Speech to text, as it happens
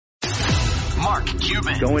Mark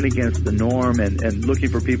Cuban. Going against the norm and looking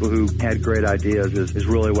for people who had great ideas is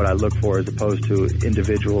really what I look for, as opposed to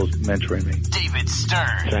individuals mentoring me. David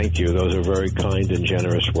Stern. Thank you. Those are very kind and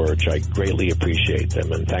generous words. I greatly appreciate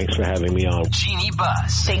them, and thanks for having me on. Jeannie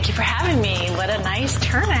Buss. Thank you for having me. What a nice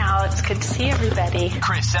turnout. It's good to see everybody.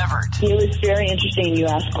 Chris Evert. It was very interesting. You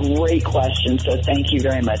asked great questions, so thank you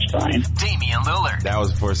very much, Brian. Damian Lillard. That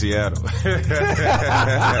was for Seattle.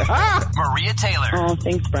 Maria Taylor. Oh,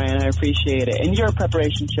 thanks, Brian. I appreciate it. And your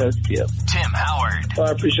preparation shows too. Tim Howard. Well,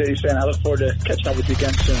 I appreciate you saying. I look forward to catching up with you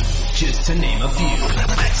again soon. Just to name a few.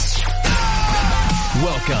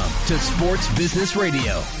 Welcome to Sports Business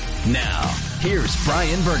Radio. Now, here's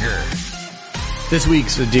Brian Berger. This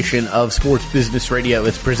week's edition of Sports Business Radio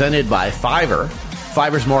is presented by Fiverr.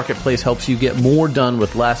 Fiverr's marketplace helps you get more done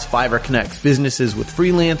with less. Fiverr connects businesses with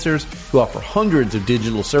freelancers who offer hundreds of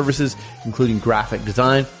digital services, including graphic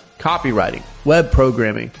design, copywriting, web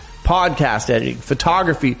programming, podcast editing,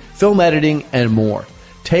 photography, film editing, and more.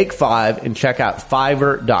 Take 5 and check out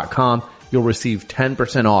Fiverr.com. You'll receive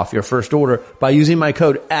 10% off your first order by using my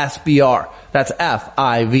code SBR. That's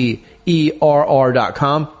Fiverr.com,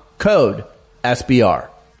 code SBR.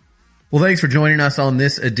 Well, thanks for joining us on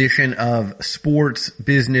this edition of Sports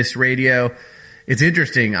Business Radio. It's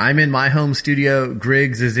interesting. I'm in my home studio.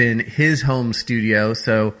 Griggs is in his home studio,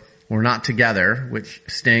 so we're not together, which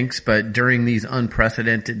stinks. But during these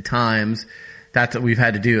unprecedented times, that's what we've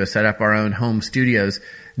had to do, is set up our own home studios.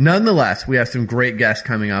 Nonetheless, we have some great guests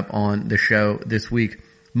coming up on the show this week.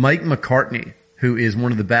 Mike McCartney, who is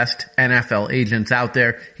one of the best NFL agents out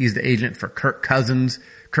there. He's the agent for Kirk Cousins.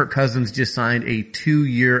 Kirk Cousins just signed a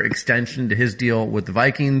 2-year extension to his deal with the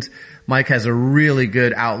Vikings. Mike has a really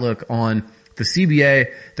good outlook on the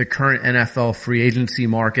CBA, the current NFL free agency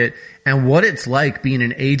market, and what it's like being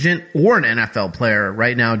an agent or an NFL player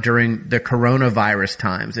right now during the coronavirus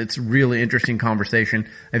times. It's a really interesting conversation.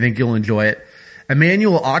 I think you'll enjoy it.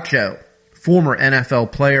 Emmanuel Acho, former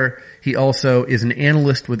NFL player. He also is an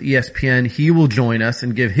analyst with ESPN. He will join us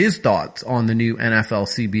and give his thoughts on the new NFL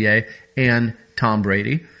CBA and Tom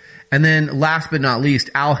Brady. And then last but not least,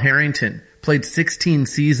 Al Harrington played 16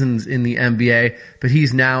 seasons in the NBA, but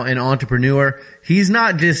he's now an entrepreneur. He's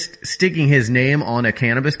not just sticking his name on a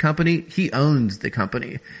cannabis company. He owns the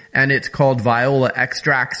company, and it's called Viola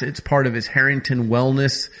Extracts. It's part of his Harrington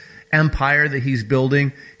Wellness empire that he's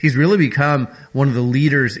building. He's really become one of the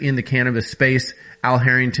leaders in the cannabis space. Al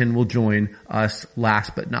Harrington will join us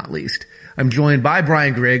last but not least. I'm joined by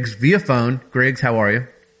Brian Griggs via phone. Griggs, how are you?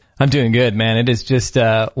 I'm doing good, man. It is just,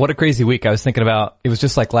 what a crazy week. I was thinking about, it was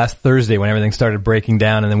just like last Thursday when everything started breaking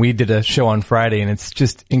down, and then we did a show on Friday, and it's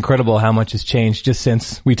just incredible how much has changed just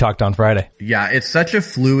since we talked on Friday. Yeah, it's such a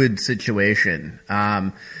fluid situation.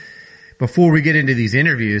 Before we get into these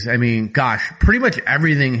interviews, I mean, gosh, pretty much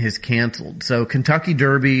everything has canceled. So Kentucky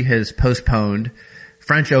Derby has postponed.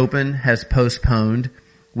 French Open has postponed.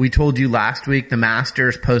 We told you last week the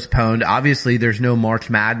Masters postponed. Obviously, there's no March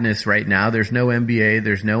Madness right now. There's no NBA.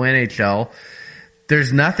 There's no NHL.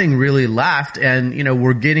 There's nothing really left. And, you know,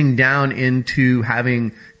 we're getting down into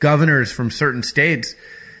having governors from certain states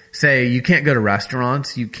say you can't go to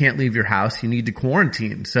restaurants, you can't leave your house, you need to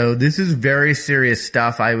quarantine. So this is very serious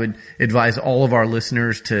stuff. I would advise all of our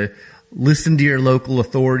listeners to listen to your local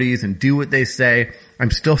authorities and do what they say.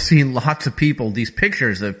 I'm still seeing lots of people, these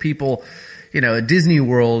pictures of people, you know, at Disney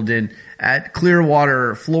World and at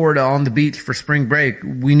Clearwater, Florida on the beach for spring break.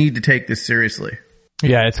 We need to take this seriously.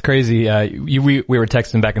 Yeah, it's crazy. We were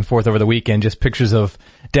texting back and forth over the weekend, just pictures of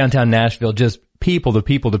downtown Nashville, just people to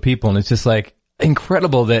people to people. And it's just like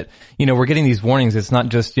incredible that, you know, we're getting these warnings. It's not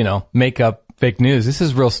just, you know, make up fake news. This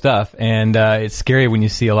is real stuff. And, it's scary when you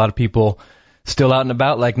see a lot of people still out and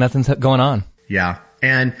about like nothing's going on. Yeah.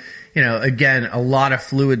 And, you know, again, a lot of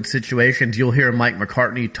fluid situations. You'll hear Mike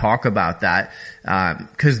McCartney talk about that,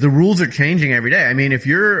 cause the rules are changing every day. I mean, if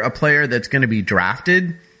you're a player that's going to be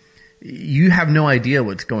drafted, you have no idea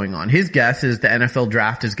what's going on. His guess is the NFL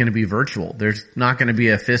draft is going to be virtual. There's not going to be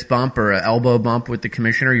a fist bump or an elbow bump with the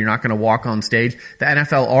commissioner. You're not going to walk on stage. The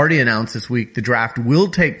NFL already announced this week the draft will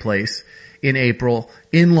take place in April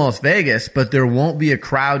in Las Vegas, but there won't be a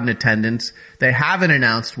crowd in attendance. They haven't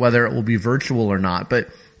announced whether it will be virtual or not. But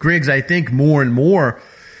Griggs, I think more and more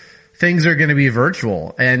things are going to be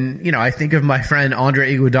virtual. And, you know, I think of my friend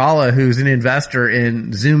Andre Iguodala, who's an investor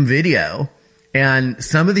in Zoom Video. And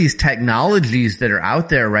some of these technologies that are out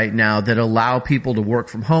there right now that allow people to work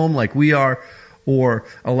from home like we are, or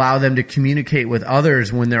allow them to communicate with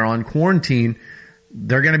others when they're on quarantine,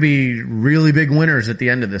 they're going to be really big winners at the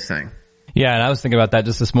end of this thing. Yeah, and I was thinking about that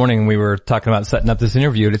just this morning when we were talking about setting up this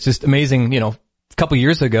interview. It's just amazing, you know, couple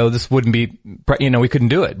years ago, this wouldn't be, we couldn't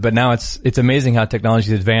do it. But now it's amazing how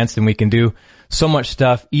technology has advanced and we can do so much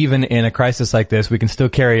stuff. Even in a crisis like this, we can still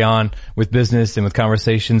carry on with business and with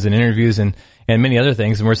conversations and interviews and many other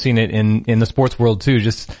things. And we're seeing it in the sports world too.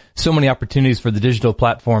 Just so many opportunities for the digital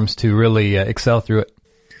platforms to really excel through it.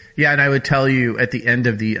 Yeah, and I would tell you at the end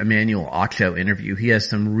of the Emmanuel Acho interview, he has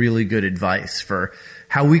some really good advice for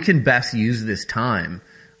how we can best use this time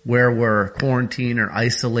where we're quarantined or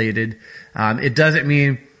isolated. It doesn't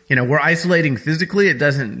mean, we're isolating physically. It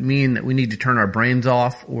doesn't mean that we need to turn our brains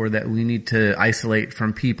off or that we need to isolate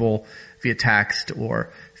from people via text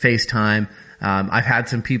or FaceTime. I've had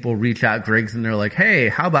some people reach out, Griggs, and they're like, hey,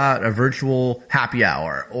 how about a virtual happy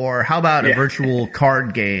hour? Or how about a virtual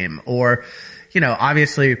card game? Or,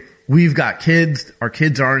 obviously we've got kids. Our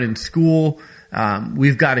kids aren't in school.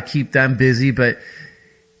 We've got to keep them busy, but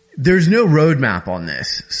there's no roadmap on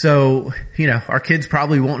this. So, our kids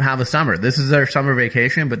probably won't have a summer. This is their summer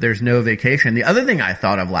vacation, but there's no vacation. The other thing I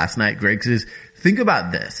thought of last night, Griggs, is think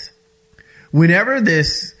about this. Whenever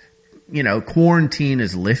this, quarantine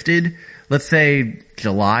is lifted, let's say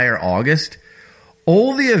July or August,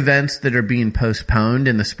 all the events that are being postponed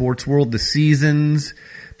in the sports world, the seasons,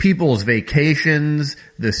 people's vacations,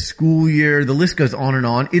 the school year, the list goes on and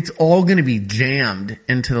on. It's all going to be jammed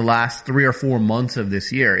into the last 3 or 4 months of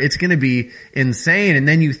this year. It's going to be insane. And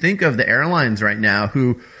then you think of the airlines right now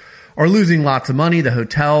who are losing lots of money, the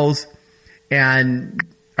hotels, and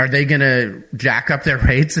are they going to jack up their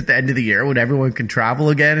rates at the end of the year when everyone can travel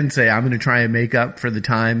again and say, I'm going to try and make up for the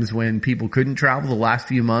times when people couldn't travel the last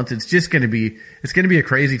few months? It's going to be a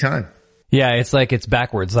crazy time. Yeah, it's like it's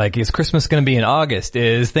backwards. Like, is Christmas going to be in August?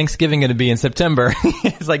 Is Thanksgiving going to be in September?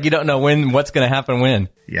 It's like you don't know what's going to happen when.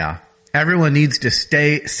 Yeah. Everyone needs to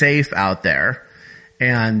stay safe out there.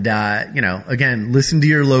 And, again, listen to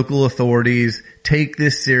your local authorities. Take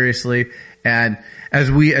this seriously. And as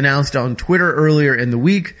we announced on Twitter earlier in the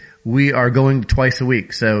week, we are going twice a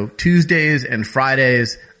week. So Tuesdays and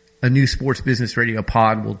Fridays, a new Sports Business Radio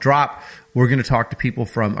pod will drop. We're going to talk to people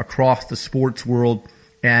from across the sports world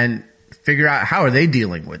and figure out how are they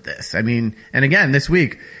dealing with this. I mean, and again, this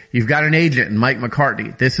week, you've got an agent in Mike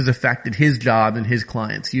McCartney. This has affected his job and his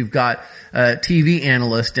clients. You've got a TV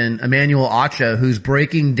analyst in Emmanuel Acho who's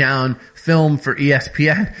breaking down film for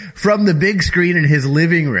ESPN from the big screen in his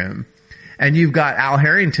living room. And you've got Al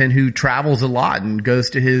Harrington who travels a lot and goes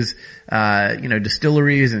to his,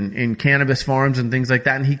 distilleries and cannabis farms and things like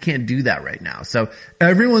that. And he can't do that right now. So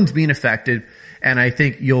everyone's being affected. And I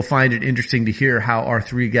think you'll find it interesting to hear how our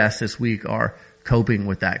 3 guests this week are coping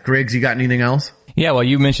with that. Griggs, you got anything else? Yeah, well,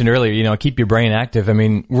 you mentioned earlier, keep your brain active. I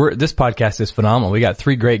mean, this podcast is phenomenal. We got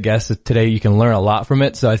 3 great guests today. You can learn a lot from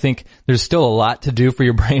it. So I think there's still a lot to do for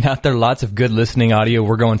your brain out there. Lots of good listening audio.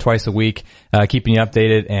 We're going twice a week, keeping you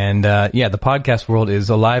updated. And, the podcast world is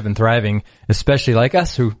alive and thriving, especially like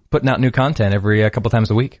us who putting out new content every couple times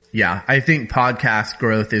a week. Yeah, I think podcast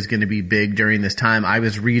growth is going to be big during this time. I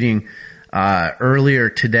was reading earlier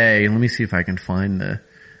today, let me see if I can find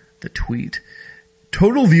the tweet.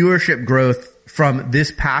 Total viewership growth from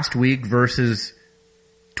this past week versus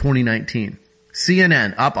 2019.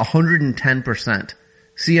 CNN up 110%.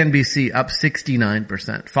 CNBC up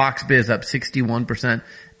 69%. Fox Biz up 61%.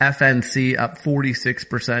 FNC up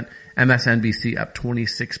 46%. MSNBC up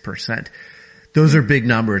 26%. Those are big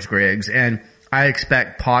numbers, Griggs. And I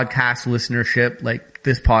expect podcast listenership like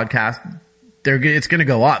this podcast, it's going to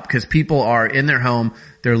go up because people are in their home.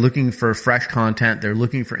 They're looking for fresh content. They're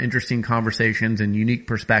looking for interesting conversations and unique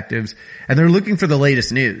perspectives. And they're looking for the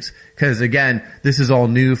latest news because, again, this is all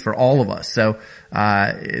new for all of us. So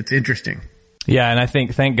it's interesting. Yeah, and I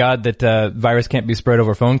think, thank God that virus can't be spread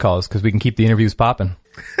over phone calls because we can keep the interviews popping.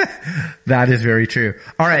 That is very true.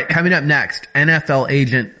 All right, coming up next, NFL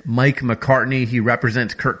agent Mike McCartney. He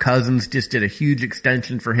represents Kirk Cousins, just did a huge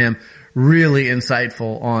extension for him. Really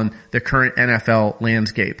insightful on the current NFL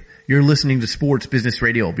landscape. You're listening to Sports Business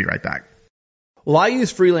Radio. We'll be right back. Well, I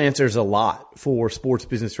use freelancers a lot for Sports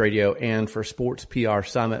Business Radio and for Sports PR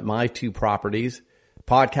Summit, my 2 properties,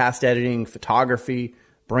 podcast editing, photography,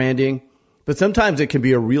 branding. But sometimes it can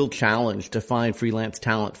be a real challenge to find freelance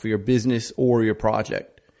talent for your business or your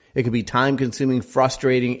project. It can be time-consuming,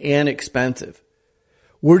 frustrating, and expensive.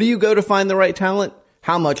 Where do you go to find the right talent?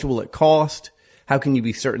 How much will it cost? How can you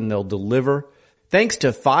be certain they'll deliver? Thanks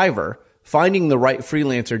to Fiverr, finding the right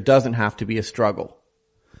freelancer doesn't have to be a struggle.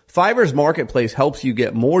 Fiverr's marketplace helps you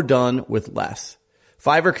get more done with less.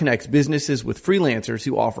 Fiverr connects businesses with freelancers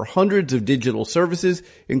who offer hundreds of digital services,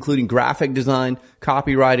 including graphic design,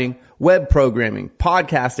 copywriting, web programming,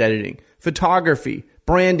 podcast editing, photography,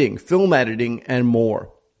 branding, film editing, and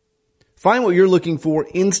more. Find what you're looking for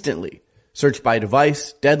instantly. Search by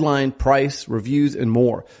device, deadline, price, reviews, and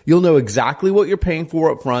more. You'll know exactly what you're paying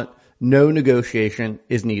for up front. No negotiation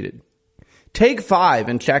is needed. Take 5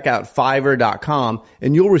 and check out Fiverr.com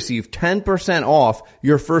and you'll receive 10% off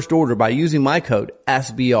your first order by using my code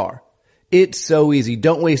SBR. It's so easy.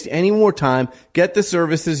 Don't waste any more time. Get the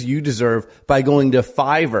services you deserve by going to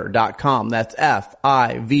Fiverr.com. That's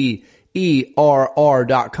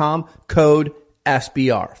Fiverr.com, code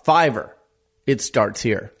SBR. Fiverr. It starts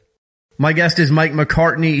here. My guest is Mike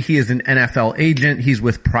McCartney. He is an NFL agent. He's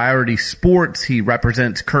with Priority Sports. He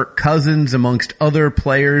represents Kirk Cousins amongst other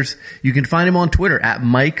players. You can find him on Twitter at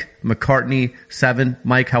Mike McCartney7.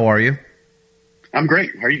 Mike, how are you? I'm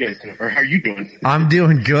great. How are you guys doing? Or how are you doing? I'm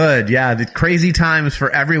doing good. Yeah, the crazy times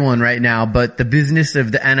for everyone right now, but the business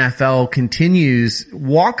of the NFL continues.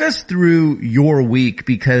 Walk us through your week,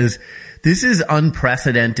 because this is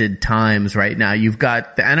unprecedented times right now. You've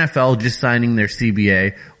got the NFL just signing their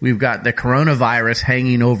CBA. We've got the coronavirus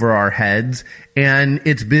hanging over our heads, and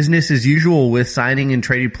it's business as usual with signing and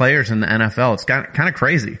trading players in the NFL. It's got kind of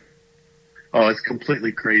crazy. Oh, it's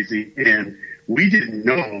completely crazy. And we didn't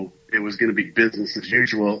know it was going to be business as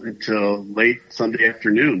usual until late Sunday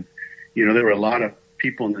afternoon. You know, there were a lot of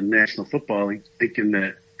people in the National Football League thinking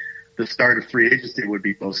that the start of free agency would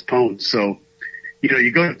be postponed. So, you know,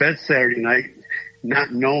 you go to bed Saturday night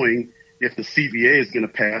not knowing if the CBA is going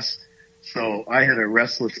to pass. So I had a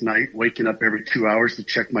restless night, waking up every 2 hours to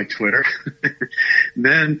check my Twitter.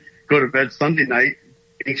 Then go to bed Sunday night,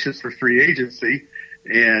 anxious for free agency.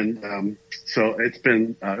 And so it's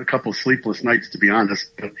been a couple of sleepless nights, to be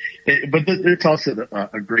honest. But it's also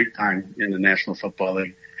a great time in the National Football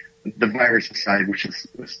League. The virus aside, which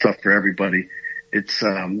is tough for everybody. It's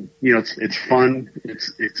it's fun.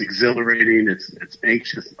 It's exhilarating. It's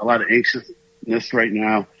anxious. A lot of anxiousness right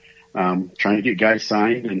now. Trying to get guys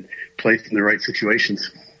signed and placed in the right situations.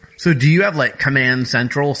 So do you have like Command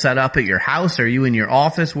Central set up at your house? Are you in your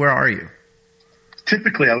office? Where are you?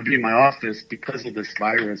 Typically, I would be in my office. Because of this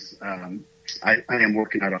virus. I am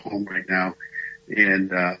working out of home right now,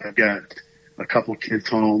 and I've got a couple kids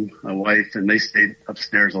home, a wife, and they stayed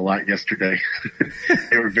upstairs a lot yesterday.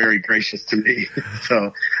 They were very gracious to me.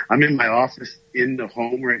 So I'm in my office in the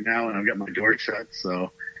home right now, and I've got my door shut.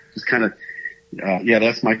 So just kind of,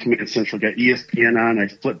 that's my Command Central. Got ESPN on. I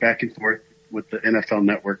flip back and forth with the NFL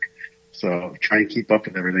Network. So try and keep up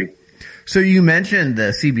with everything. So you mentioned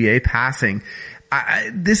the CBA passing.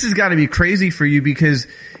 This has got to be crazy for you, because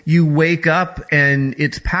you wake up and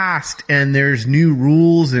it's passed and there's new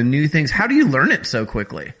rules and new things. How do you learn it so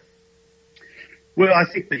quickly? Well, I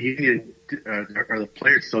think the union or the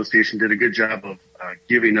Players Association did a good job of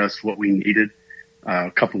giving us what we needed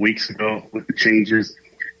a couple weeks ago with the changes.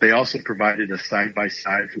 They also provided a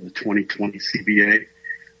side-by-side from the 2020 CBA.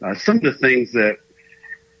 Some of the things that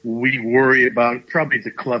we worry about, probably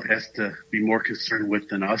the club has to be more concerned with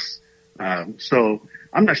than us. So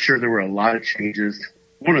I'm not sure there were a lot of changes.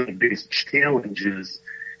 One of the biggest challenges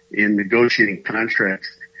in negotiating contracts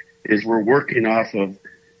is we're working off of,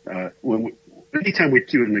 anytime we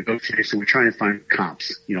do a negotiation, we try and find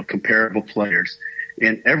comps, comparable players.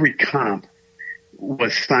 And every comp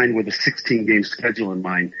was signed with a 16-game schedule in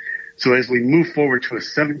mind. So as we move forward to a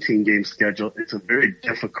 17-game schedule, it's a very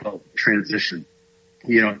difficult transition,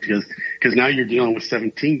 because now you're dealing with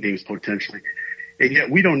 17 games potentially. And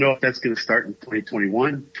yet we don't know if that's going to start in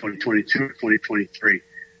 2021, 2022, or 2023.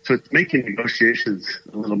 So it's making negotiations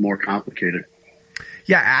a little more complicated.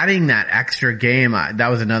 Yeah, adding that extra game, that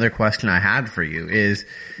was another question I had for you, is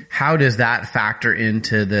how does that factor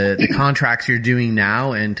into the contracts you're doing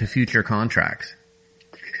now and to future contracts?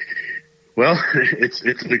 Well, it's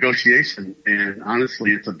a negotiation, and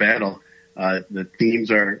honestly, it's a battle. The teams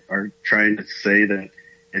are trying to say that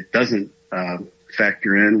it doesn't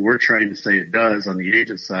factor in. We're trying to say it does on the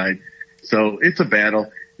agent side. So it's a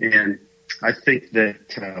battle. And I think that,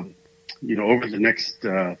 over the next,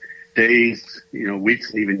 days,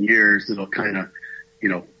 weeks and even years, it'll kind of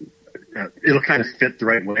fit the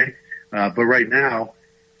right way. But right now,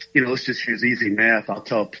 let's just use easy math. I'll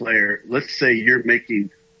tell a player, let's say you're making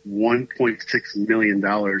 $1.6 million,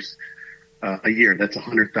 a year. That's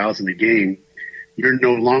 $100,000 a game. You're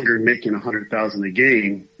no longer making $100,000 a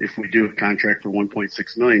game if we do a contract for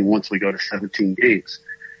 $1.6 million once we go to 17 games.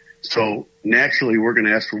 So naturally, we're going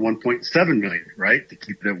to ask for $1.7 million, right, to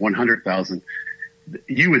keep it at $100,000.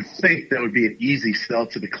 You would think that would be an easy sell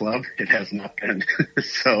to the club. It has not been.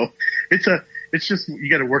 So it's just you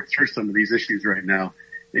got to work through some of these issues right now.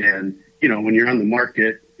 And when you're on the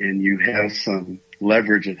market and you have some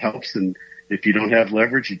leverage, it helps. And if you don't have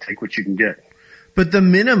leverage, you take what you can get. But the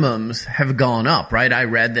minimums have gone up, right? I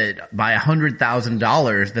read that by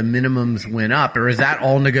 $100,000, the minimums went up, or is that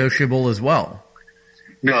all negotiable as well?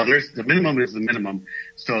 No, the minimum is the minimum.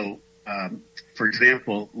 So, for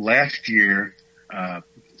example, last year, or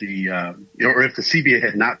if the CBA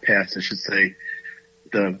had not passed, I should say,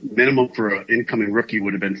 the minimum for an incoming rookie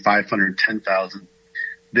would have been $510,000.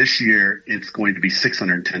 This year, it's going to be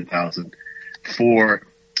 $610,000. For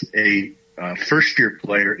a first year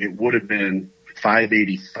player, it would have been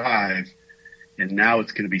 $585, and now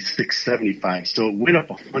it's going to be $675. So it went up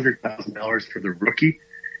 $100,000 for the rookie,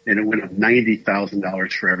 and it went up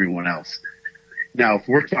 $90,000 for everyone else. Now, if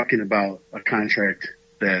we're talking about a contract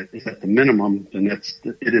that is at the minimum, then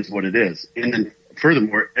it is what it is. And then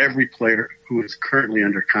furthermore, every player who is currently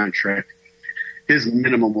under contract, his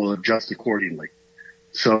minimum will adjust accordingly.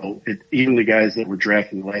 So even the guys that were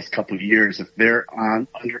drafted in the last couple of years, if they're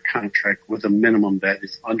under contract with a minimum that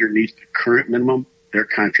is underneath the current minimum, their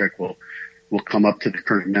contract will come up to the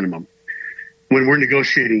current minimum. When we're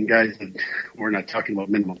negotiating guys, we're not talking about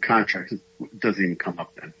minimum contracts. It doesn't even come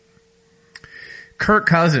up then. Kirk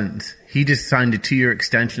Cousins, he just signed a 2-year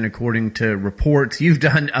extension according to reports. You've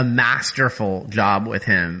done a masterful job with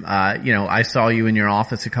him. I saw you in your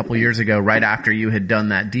office a couple years ago right after you had done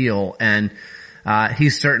that deal, and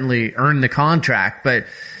he's certainly earned the contract, but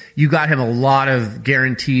you got him a lot of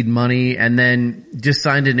guaranteed money and then just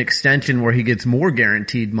signed an extension where he gets more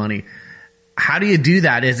guaranteed money. How do you do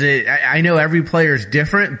that? I know every player is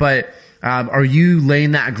different, but are you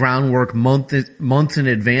laying that groundwork months in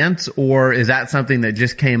advance, or is that something that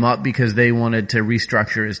just came up because they wanted to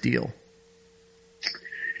restructure his deal?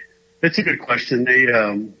 That's a good question.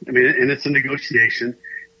 And it's a negotiation.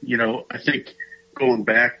 I think going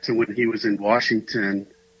back to when he was in Washington,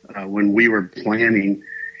 when we were planning,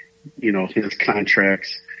 his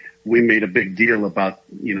contracts, we made a big deal about,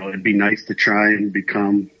 it'd be nice to try and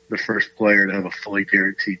become the first player to have a fully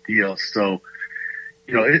guaranteed deal. So,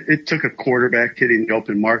 it took a quarterback hitting the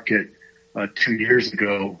open market 2 years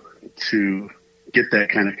ago to get that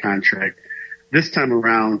kind of contract. This time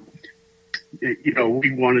around,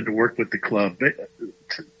 we wanted to work with the club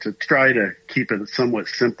to try to keep it somewhat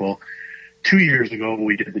simple. 2 years ago when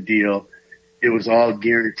we did the deal, it was all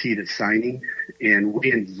guaranteed at signing, and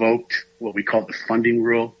we invoked what we call the funding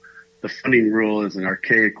rule. The funding rule is an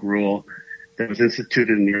archaic rule that was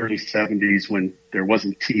instituted in the early 70s when there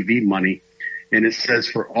wasn't TV money. And it says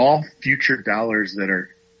for all future dollars that are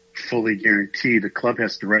fully guaranteed, the club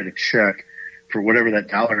has to write a check for whatever that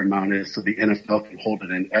dollar amount is so the NFL can hold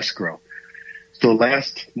it in escrow. So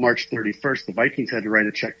last March 31st, the Vikings had to write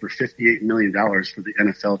a check for $58 million for the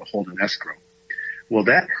NFL to hold in escrow. Well,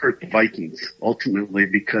 that hurt the Vikings ultimately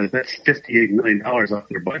because that's $58 million off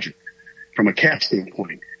their budget from a cap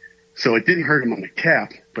standpoint. So it didn't hurt them on the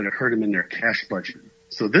cap, but it hurt them in their cash budget.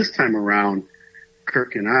 So this time around,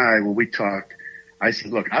 Kirk and I, when we talked, I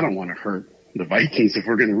said, look, I don't want to hurt the Vikings if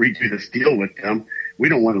we're going to redo this deal with them. We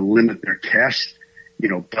don't want to limit their cash,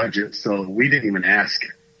 budget. So we didn't even ask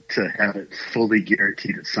to have it fully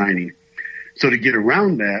guaranteed at signing. So to get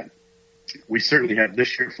around that, we certainly have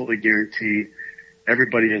this year fully guaranteed.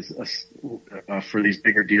 Everybody is, for these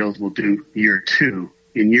bigger deals, will do year 2.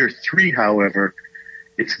 In year 3, however,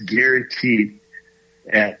 it's guaranteed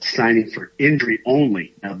at signing for injury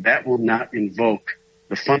only. Now that will not invoke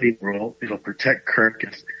the funding rule. It'll protect Kirk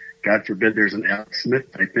if, God forbid, there's an Alex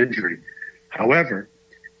Smith type injury. However,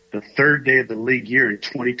 the third day of the league year in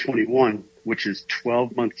 2021, which is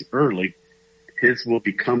 12 months early, his will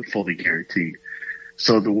become fully guaranteed.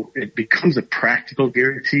 So it becomes a practical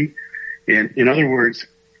guarantee. And in other words,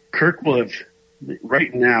 Kirk will have,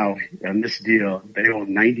 right now on this deal, they owe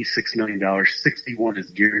 $96 million. 61 is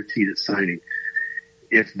guaranteed at signing.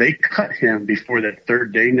 If they cut him before that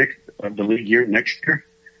third day of the league year next year,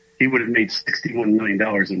 he would have made $61 million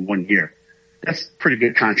in 1 year. That's a pretty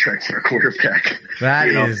good contract for a quarterback. That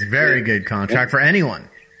is very good contract for anyone.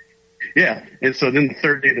 Yeah. And so then the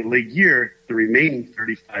third day of the league year, the remaining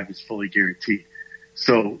 35 is fully guaranteed.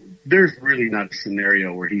 So there's really not a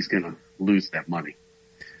scenario where he's going to lose that money.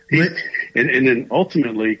 And then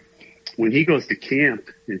ultimately, when he goes to camp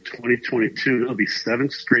in 2022, it'll be 7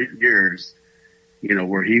 straight years,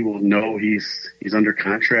 where he will know he's under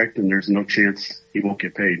contract and there's no chance he won't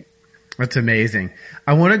get paid. That's amazing.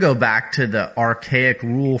 I want to go back to the archaic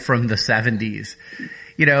rule from the 70s.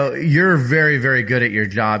 You're very, very good at your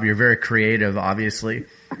job. You're very creative, obviously.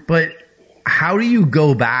 But how do you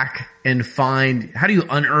go back and how do you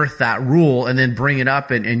unearth that rule and then bring it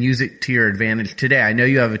up and use it to your advantage today? I know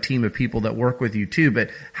you have a team of people that work with you too,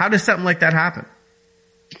 but how does something like that happen?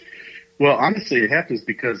 Well, honestly, it happens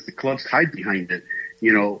because the clubs hide behind it.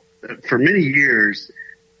 for many years,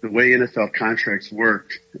 the way NFL contracts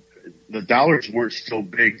worked, the dollars weren't so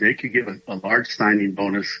big. They could give a large signing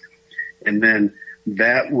bonus, and then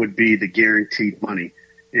that would be the guaranteed money.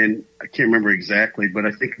 And I can't remember exactly, but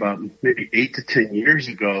I think about maybe 8 to 10 years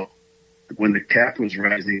ago, when the cap was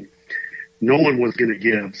rising, no one was going to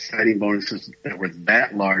give signing bonuses that were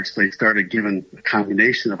that large. So they started giving a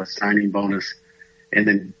combination of a signing bonus and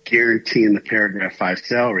then guaranteeing the Paragraph 5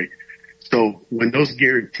 salary. So when those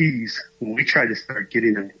guarantees, when we tried to start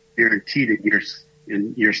getting them guaranteed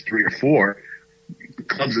in years 3 or 4,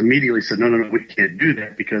 clubs immediately said, no, we can't do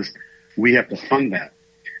that because we have to fund that.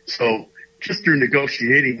 So just through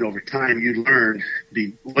negotiating over time, you learn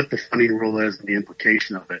what the funding rule is and the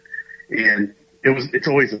implication of it. And it's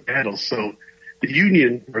always a battle. So the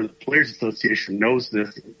union or the Players Association knows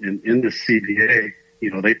this in the CBA.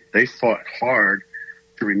 They fought hard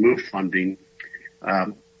to remove funding.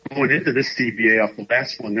 Going into this CBA off the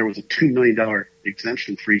last one, there was a $2 million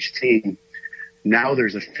exemption for each team. Now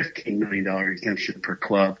there's a $15 million exemption per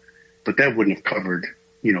club, but that wouldn't have covered,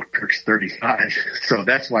 Kirk's 35. So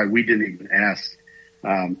that's why we didn't even ask.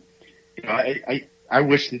 I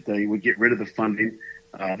wish that they would get rid of the funding.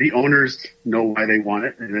 The owners know why they want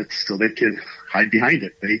it, and it's so they can hide behind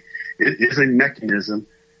it. It is a mechanism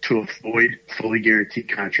to avoid fully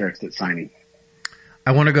guaranteed contracts at signing.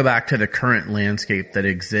 I want to go back to the current landscape that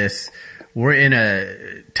exists. We're in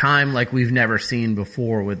a time like we've never seen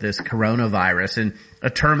before with this coronavirus, and a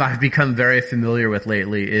term I've become very familiar with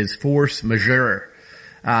lately is force majeure.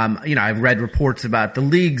 I've read reports about the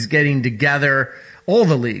leagues getting together, all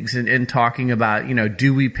the leagues, and talking about,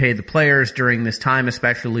 do we pay the players during this time,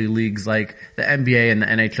 especially leagues like the NBA and the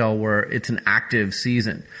NHL where it's an active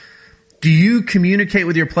season. Do you communicate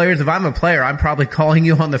with your players? If I'm a player, I'm probably calling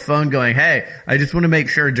you on the phone going, hey, I just want to make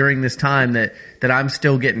sure during this time that I'm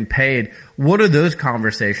still getting paid. What are those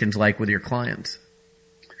conversations like with your clients?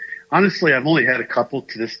 Honestly, I've only had a couple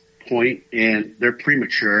to this point, and they're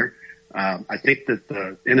premature. I think that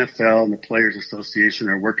the NFL and the Players Association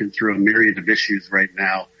are working through a myriad of issues right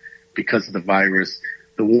now because of the virus.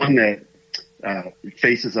 The one that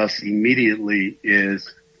faces us immediately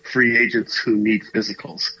is free agents who need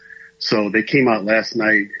physicals. So they came out last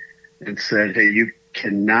night and said, hey, you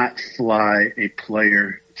cannot fly a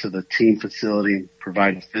player to the team facility and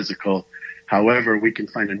provide a physical. However, we can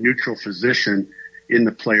find a neutral physician in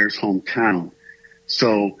the player's hometown.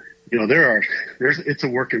 So, it's a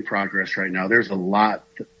work in progress right now. There's a lot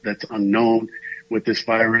that's unknown with this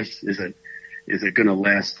virus. Is it going to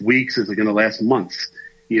last weeks? Is it going to last months?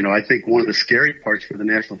 I think one of the scary parts for the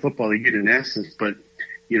National Football League, you didn't ask this, but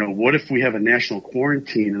what if we have a national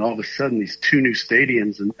quarantine and all of a sudden these 2 new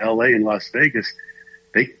stadiums in LA and Las Vegas,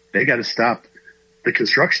 they got to stop the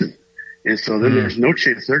construction. And so then there's no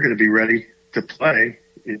chance they're going to be ready to play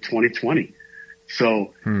in 2020.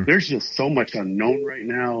 So there's just so much unknown right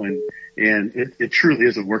now, and it truly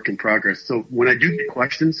is a work in progress. So when I do get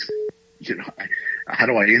questions, how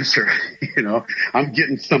do I answer? I'm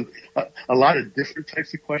getting a lot of different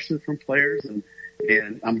types of questions from players, and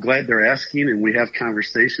I'm glad they're asking, and we have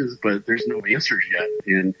conversations, but there's no answers yet,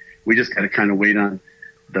 and we just got to kind of wait on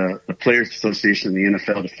the Players Association and the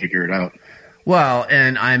NFL to figure it out. Well,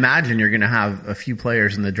 and I imagine you're going to have a few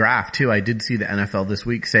players in the draft too. I did see the NFL this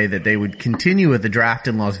week say that they would continue with the draft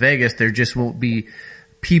in Las Vegas. There just won't be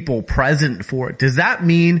people present for it. Does that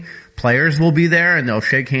mean players will be there and they'll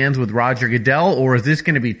shake hands with Roger Goodell, or is this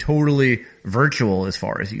going to be totally virtual as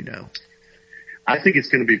far as you know? I think it's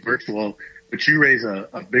going to be virtual, but you raise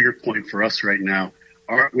a bigger point for us right now.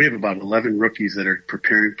 We have about 11 rookies that are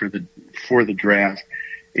preparing for the draft,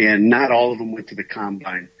 and not all of them went to the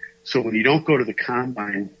combine. So when you don't go to the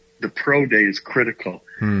combine, the pro day is critical.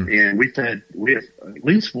 And we have at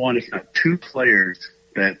least one, if not 2 players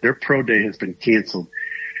that their pro day has been canceled.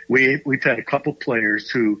 We've had a couple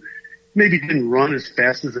players who maybe didn't run as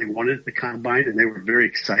fast as they wanted at the combine, and they were very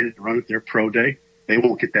excited to run at their pro day. They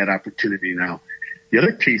won't get that opportunity now. The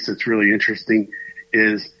other piece that's really interesting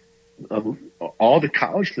is all the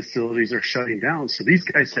college facilities are shutting down, so these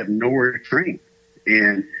guys have nowhere to train.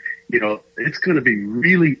 And it's going to be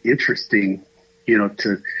really interesting,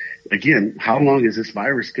 again, how long is this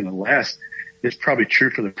virus going to last? It's probably true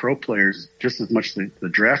for the pro players just as much the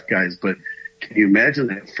draft guys, but can you imagine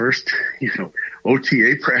that first,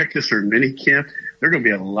 OTA practice or mini camp? There are going to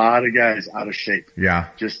be a lot of guys out of shape. Yeah.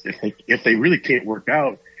 Just if they really can't work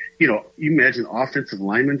out, you imagine offensive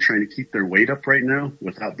linemen trying to keep their weight up right now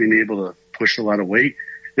without being able to push a lot of weight.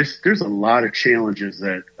 There's a lot of challenges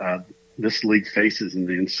that, this league faces in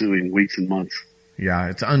the ensuing weeks and months. Yeah,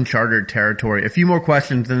 it's uncharted territory. A few more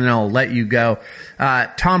questions and then I'll let you go.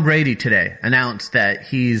 Tom Brady today announced that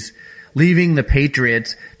he's leaving the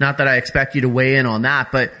Patriots. Not that I expect you to weigh in on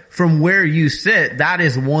that, but from where you sit, that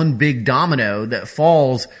is one big domino that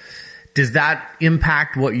falls. Does that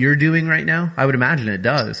impact what you're doing right now? I would imagine it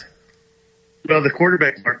does. Well, the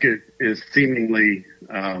quarterback market is seemingly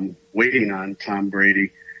waiting on Tom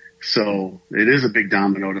Brady, so it is a big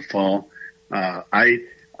domino to fall.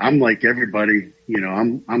 I'm like everybody,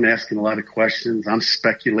 I'm asking a lot of questions. I'm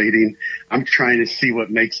speculating. I'm trying to see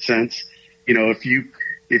what makes sense.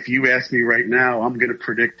 If you ask me right now, I'm going to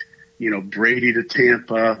predict, Brady to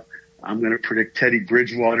Tampa. I'm going to predict Teddy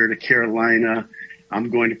Bridgewater to Carolina. I'm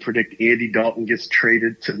going to predict Andy Dalton gets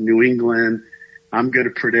traded to New England. I'm going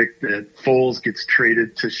to predict that Foles gets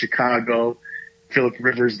traded to Chicago. Phillip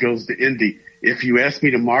Rivers goes to Indy. If you ask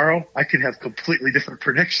me tomorrow, I could have completely different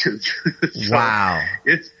predictions. So wow.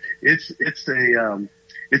 It's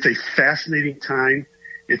a fascinating time.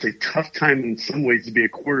 It's a tough time in some ways to be a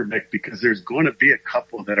quarterback because there's going to be a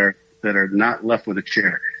couple that are not left with a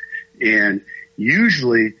chair. And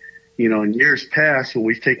usually, in years past when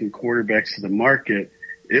we've taken quarterbacks to the market,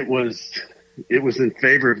 it was in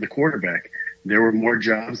favor of the quarterback. There were more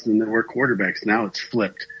jobs than there were quarterbacks. Now it's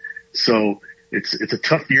flipped. So it's a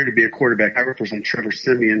tough year to be a quarterback. I represent Trevor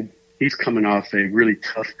Siemian. He's coming off a really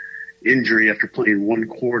tough injury after playing one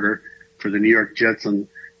quarter for the New York Jets on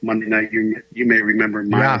Monday night. You may remember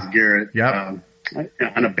Myles Garrett on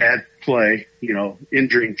a bad play,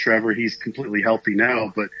 injuring Trevor. He's completely healthy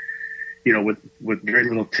now, but with very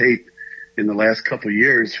little tape in the last couple of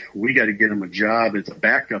years, we got to get him a job as a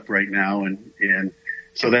backup right now, and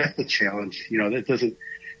so that's the challenge. That doesn't.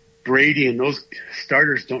 Brady and those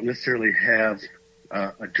starters don't necessarily have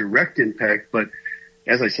a direct impact, but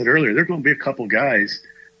as I said earlier, there are going to be a couple guys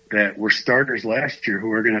that were starters last year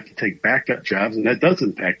who are going to have to take backup jobs, and that does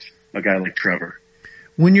impact a guy like Trevor.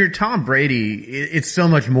 When you're Tom Brady, it's so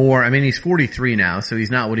much more. I mean, he's 43 now, so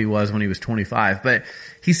he's not what he was when he was 25, but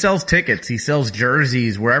he sells tickets, he sells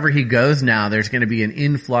jerseys. Wherever he goes now, there's going to be an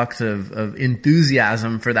influx of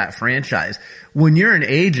enthusiasm for that franchise. When you're an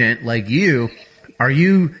agent like you, are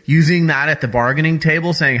you using that at the bargaining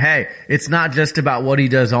table saying, hey, it's not just about what he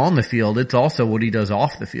does on the field, it's also what he does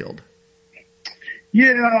off the field?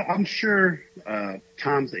 Yeah, I'm sure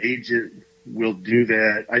Tom's agent will do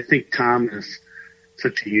that. I think Tom is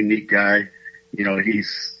such a unique guy.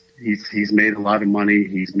 He's made a lot of money.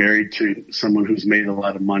 He's married to someone who's made a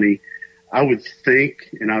lot of money. I would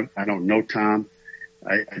think, and I don't know Tom,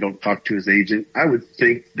 I don't talk to his agent. I would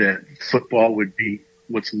think that football would be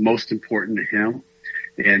what's most important to him,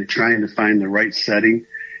 and trying to find the right setting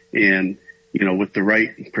and, with the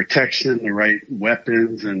right protection, the right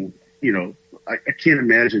weapons. And, I can't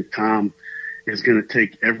imagine Tom is going to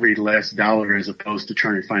take every last dollar as opposed to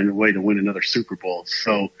trying to find a way to win another Super Bowl.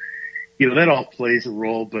 So, that all plays a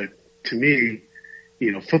role, but to me,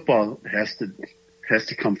 football has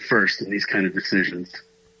to come first in these kind of decisions.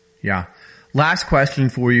 Yeah. Last question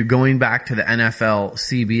for you, going back to the NFL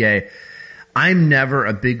CBA. I'm never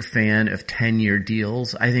a big fan of 10-year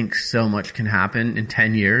deals. I think so much can happen in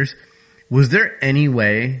 10 years. Was there any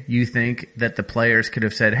way you think that the players could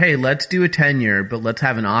have said, hey, let's do a 10-year, but let's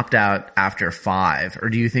have an opt-out after 5? Or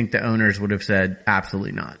do you think the owners would have said,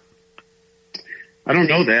 absolutely not? I don't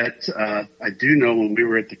know that. I do know when we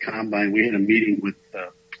were at the Combine, we had a meeting with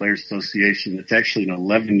the Players Association. It's actually an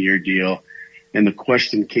 11-year deal. And the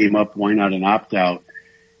question came up, why not an opt-out?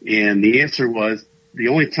 And the answer was the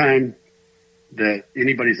only time that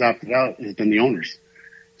anybody's opted out has been the owners.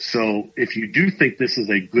 So if you do think this is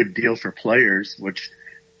a good deal for players, which,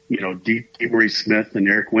 DeMaurice Smith and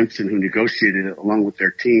Eric Winston, who negotiated it along with their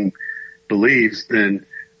team, believes, then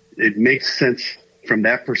it makes sense from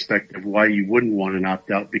that perspective why you wouldn't want an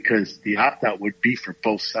opt-out, because the opt-out would be for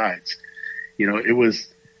both sides. It was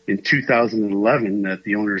in 2011 that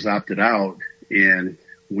the owners opted out, and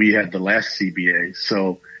we had the last CBA.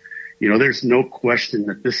 So, there's no question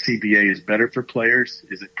that this CBA is better for players.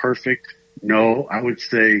 Is it perfect? No, I would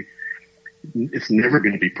say it's never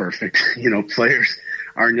going to be perfect. Players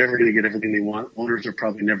are never going to get everything they want. Owners are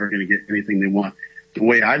probably never going to get anything they want. The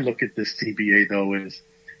way I look at this CBA, though, is,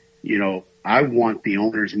 I want the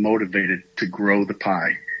owners motivated to grow the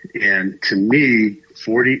pie. And to me,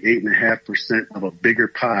 48.5% of a bigger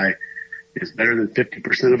pie is better than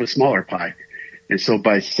 50% of a smaller pie. And so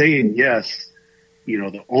by saying yes,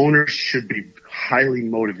 the owners should be highly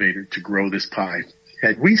motivated to grow this pie.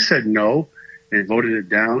 Had we said no and voted it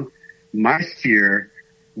down, my fear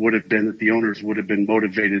would have been that the owners would have been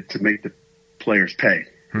motivated to make the players pay.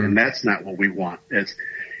 And that's not what we want. As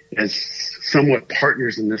somewhat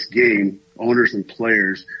partners in this game, owners and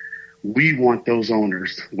players, we want those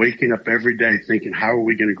owners waking up every day thinking, how are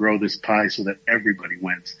we going to grow this pie so that everybody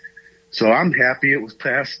wins? So I'm happy it was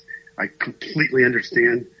passed. I completely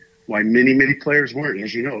understand why many, many players weren't.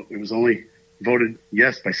 As you know, it was only voted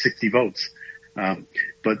yes by 60 votes.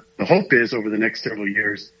 But the hope is over the next several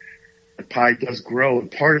years, the pie does grow.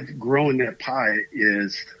 And part of growing that pie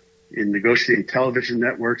is in negotiating television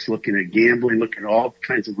networks, looking at gambling, looking at all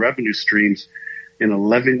kinds of revenue streams. An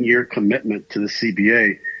 11-year commitment to the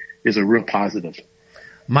CBA is a real positive.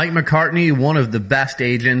 Mike McCartney, one of the best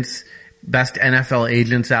agents, best NFL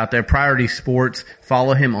agents out there. Priority Sports.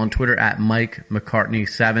 Follow him on Twitter at Mike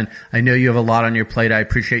McCartney7. I know you have a lot on your plate. I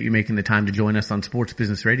appreciate you making the time to join us on Sports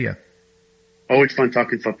Business Radio. Always fun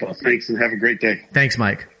talking football. Thanks, and have a great day. Thanks,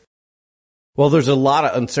 Mike. Well, there's a lot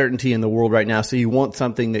of uncertainty in the world right now, so you want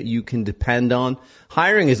something that you can depend on.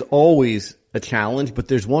 Hiring is always a challenge, but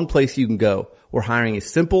there's one place you can go where hiring is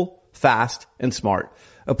simple, fast, and smart.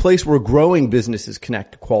 A place where growing businesses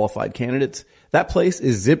connect to qualified candidates. That place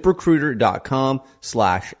is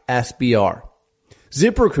ZipRecruiter.com/SBR.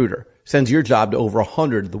 ZipRecruiter sends your job to over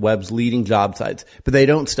 100 of the web's leading job sites, but they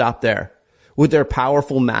don't stop there. With their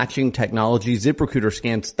powerful matching technology, ZipRecruiter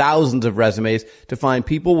scans thousands of resumes to find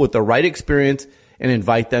people with the right experience and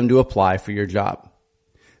invite them to apply for your job.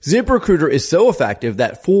 ZipRecruiter is so effective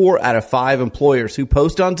that 4 out of 5 employers who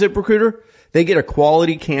post on ZipRecruiter, they get a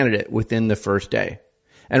quality candidate within the first day.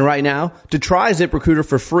 And right now, to try ZipRecruiter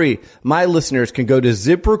for free, my listeners can go to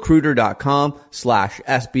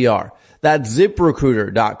ZipRecruiter.com/SBR. That's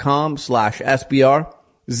ZipRecruiter.com/SBR.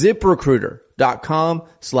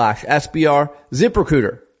 ZipRecruiter.com/SBR.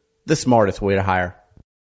 ZipRecruiter, the smartest way to hire.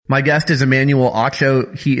 My guest is Emmanuel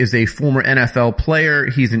Acho. He is a former NFL player.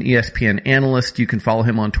 He's an ESPN analyst. You can follow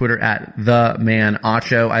him on Twitter at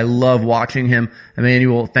 @TheManAcho. I love watching him.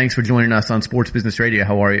 Emmanuel, thanks for joining us on Sports Business Radio.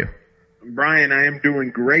 How are you? Brian, I am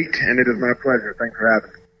doing great, and it is my pleasure. Thanks for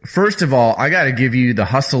having me. First of all, I got to give you the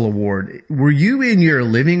Hustle Award. Were you in your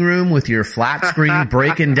living room with your flat screen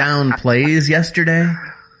breaking down plays yesterday?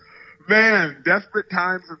 Man, desperate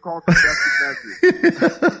times have called for desperate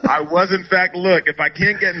measures. I was, in fact, look, if I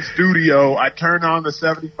can't get in studio, I turn on the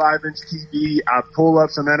 75-inch TV, I pull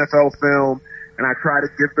up some NFL film, and I try to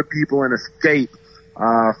give the people an escape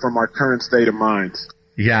from our current state of mind.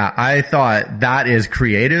 Yeah, I thought that is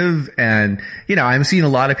creative. And, you know, I'm seeing a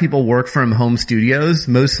lot of people work from home studios,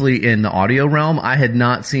 mostly in the audio realm. I had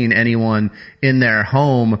not seen anyone in their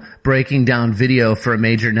home breaking down video for a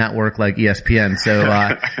major network like ESPN.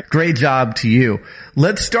 So, great job to you.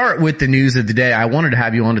 Let's start with the news of the day. I wanted to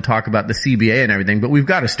have you on to talk about the CBA and everything, but we've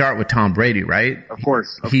got to start with Tom Brady, right? Of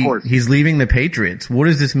course. He's leaving the Patriots. What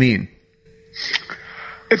does this mean?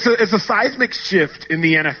 It's a seismic shift in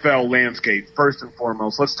the NFL landscape, first and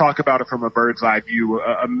foremost. Let's talk about it from a bird's eye view.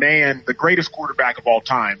 A man, the greatest quarterback of all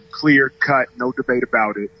time, clear cut, no debate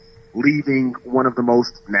about it, leaving one of the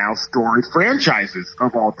most now storied franchises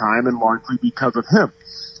of all time, and largely because of him.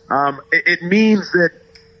 It means that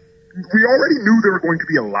we already knew there were going to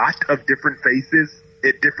be a lot of different faces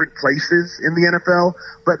at different places in the NFL,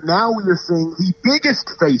 but now we are seeing the biggest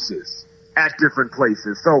faces at different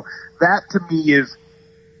places. So that to me is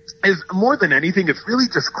more than anything, it's really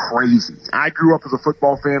just crazy. I grew up as a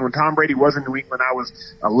football fan. When Tom Brady was in New England, I was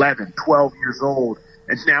 11, 12 years old,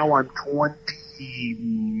 and now I'm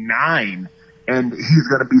 29, and he's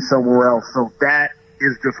going to be somewhere else. So that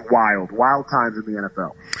is just wild times in the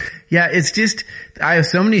NFL. Yeah, it's just, I have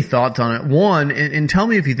so many thoughts on it. One, and tell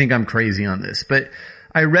me if you think I'm crazy on this, but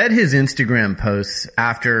I read his Instagram posts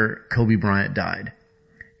after Kobe Bryant died.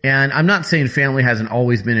 And I'm not saying family hasn't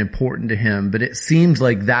always been important to him, but it seems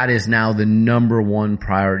like that is now the number one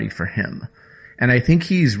priority for him. And I think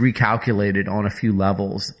he's recalculated on a few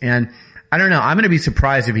levels. And I don't know, I'm going to be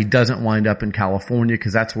surprised if he doesn't wind up in California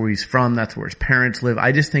because that's where he's from. That's where his parents live.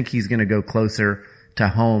 I just think he's going to go closer to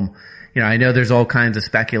home. You know, I know there's all kinds of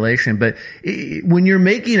speculation, but when you're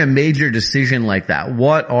making a major decision like that,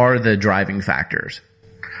 what are the driving factors?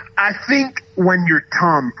 I think when you're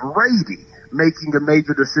Tom Brady, making a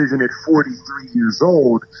major decision at 43 years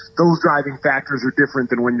old, those driving factors are different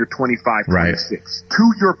than when you're 25, 26. Right.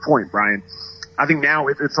 To your point, Brian, I think now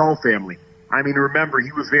it's all family. I mean, remember,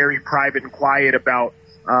 he was very private and quiet about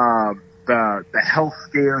the health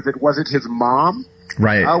scare that wasn't his mom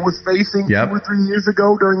was facing 2 or 3 years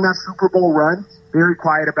ago during that Super Bowl run. Very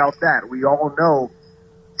quiet about that. We all know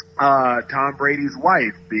Tom Brady's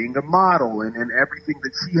wife being a model and everything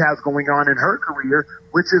that she has going on in her career,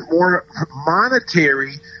 which is more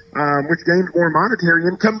monetary, which gains more monetary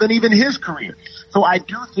income than even his career. So I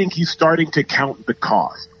do think he's starting to count the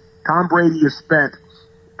cost. Tom Brady has spent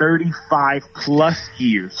 35 plus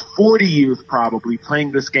years, 40 years probably,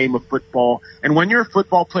 playing this game of football. And when you're a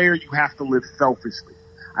football player, you have to live selfishly.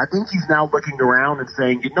 I think he's now looking around and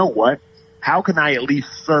saying, you know what? How can I at least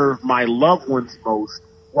serve my loved ones most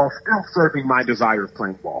while still serving my desire of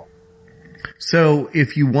playing ball? So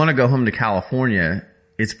if you want to go home to California,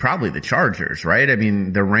 it's probably the Chargers, right? I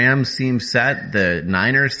mean, the Rams seem set. The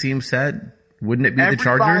Niners seem set. Wouldn't it be the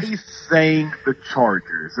Chargers? Everybody's saying the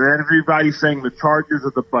Chargers. And everybody's saying the Chargers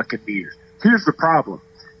or the Buccaneers. Here's the problem.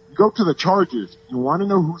 You go to the Chargers. You want to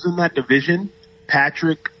know who's in that division?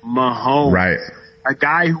 Patrick Mahomes. Right. A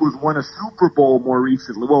guy who has won a Super Bowl more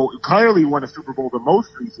recently. Well, clearly won a Super Bowl the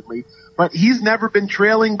most recently. But he's never been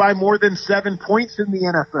trailing by more than 7 points in the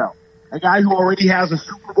NFL. A guy who already has a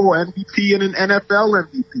Super Bowl MVP and an NFL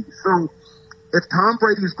MVP. So if Tom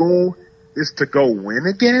Brady's goal is to go win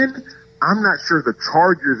again, I'm not sure the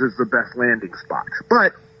Chargers is the best landing spot.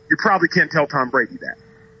 But you probably can't tell Tom Brady that.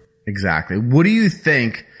 Exactly. What do you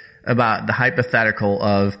think about the hypothetical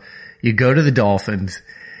of you go to the Dolphins,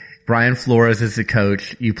 Brian Flores is the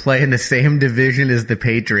coach, you play in the same division as the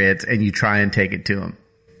Patriots, and you try and take it to them?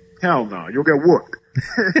 Hell no. You'll get whooped.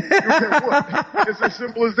 You'll get whooped. It's as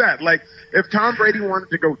simple as that. Like, if Tom Brady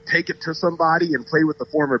wanted to go take it to somebody and play with the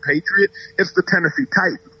former Patriot, it's the Tennessee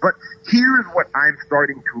Titans. But here's what I'm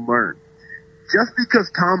starting to learn. Just because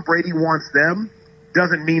Tom Brady wants them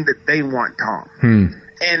doesn't mean that they want Tom.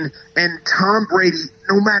 And Tom Brady,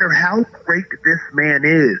 no matter how great this man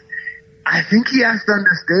is, I think he has to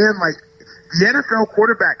understand, like, the NFL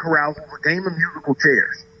quarterback corral is a game of musical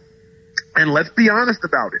chairs. And let's be honest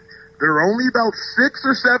about it. There are only about 6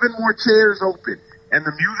 or 7 more chairs open, and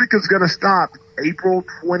the music is going to stop April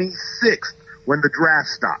 26th when the draft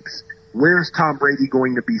stops. Where's Tom Brady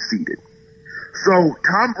going to be seated? So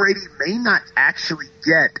Tom Brady may not actually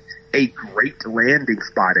get a great landing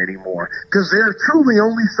spot anymore because there are truly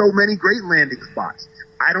only so many great landing spots.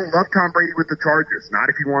 I don't love Tom Brady with the Chargers, not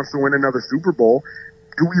if he wants to win another Super Bowl.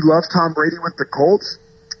 Do we love Tom Brady with the Colts?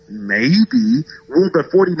 Maybe. Will the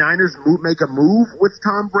 49ers make a move with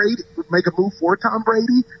Tom Brady? Make a move for Tom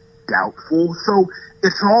Brady? Doubtful. So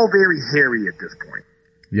it's all very hairy at this point.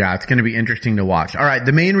 Yeah, it's going to be interesting to watch. All right,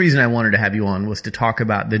 the main reason I wanted to have you on was to talk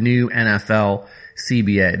about the new NFL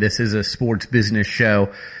CBA. This is a sports business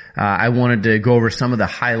show. I wanted to go over some of the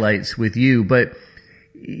highlights with you, but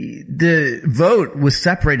the vote was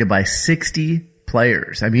separated by 60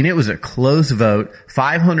 players. I mean, it was a close vote.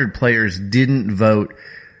 500 players didn't vote.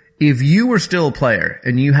 If you were still a player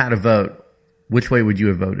and you had a vote, which way would you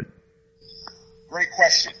have voted? Great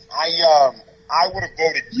question. I would have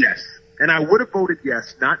voted yes. And I would have voted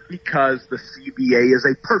yes, not because the CBA is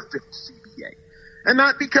a perfect CBA, and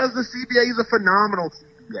not because the CBA is a phenomenal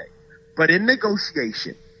CBA, but in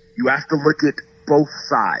negotiation, you have to look at both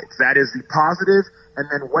sides. That is the positive, and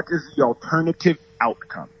then what is the alternative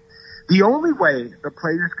outcome? The only way the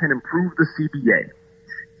players can improve the CBA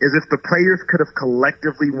is if the players could have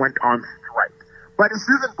collectively went on strike. But this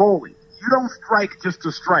isn't bowling. You don't strike just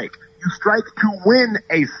to strike. You strike to win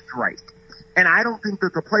a strike. And I don't think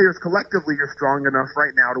that the players collectively are strong enough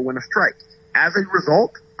right now to win a strike. As a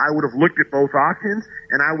result, I would have looked at both options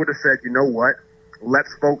and I would have said, you know what?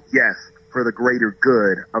 Let's vote yes for the greater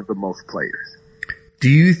good of the most players. Do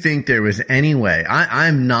you think there was any way?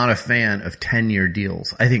 I'm not a fan of 10-year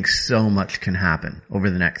deals. I think so much can happen over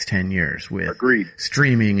the next 10 years with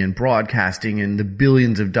streaming and broadcasting and the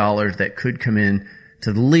billions of dollars that could come in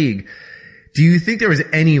to the league. Do you think there was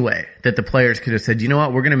any way that the players could have said, you know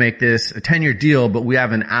what, we're going to make this a 10-year deal, but we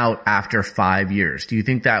have an out after 5 years? Do you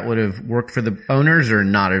think that would have worked for the owners or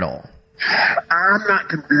not at all? I'm not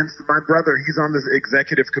convinced. My brother, he's on this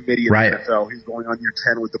executive committee in the NFL. He's going on year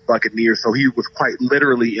 10 with the Buccaneers, so he was quite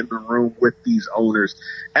literally in the room with these owners.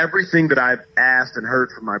 Everything that I've asked and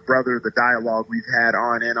heard from my brother, the dialogue we've had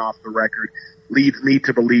on and off the record, leads me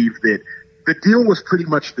to believe that the deal was pretty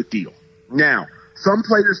much the deal. Now, some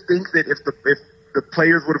players think that if the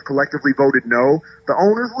players would have collectively voted no, the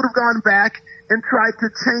owners would have gone back and tried to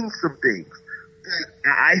change some things.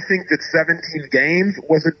 I think that 17 games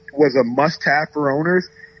was a must-have for owners,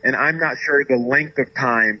 and I'm not sure the length of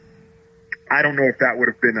time. I don't know if that would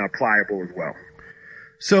have been pliable as well.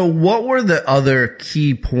 So what were the other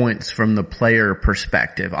key points from the player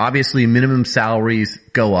perspective? Obviously, minimum salaries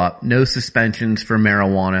go up, no suspensions for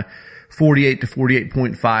marijuana, 48 to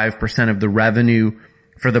 48.5% of the revenue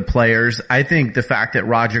for the players. I think the fact that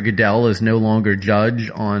Roger Goodell is no longer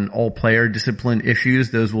judge on all player discipline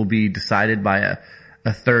issues, those will be decided by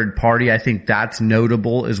a third party. I think that's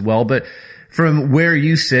notable as well. But from where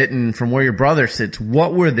you sit and from where your brother sits,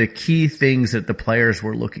 what were the key things that the players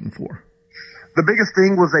were looking for? The biggest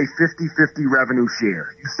thing was a 50-50 revenue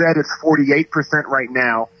share. You said it's 48% right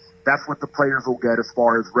now. That's what the players will get as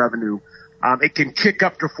far as revenue. It can kick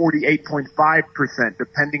up to 48.5%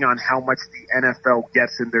 depending on how much the NFL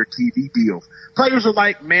gets in their TV deals. Players are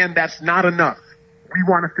like, man, that's not enough. We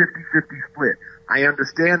want a 50-50 split. I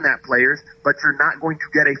understand that, players, but you're not going to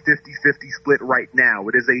get a 50-50 split right now.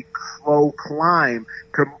 It is a slow climb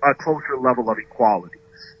to a closer level of equality.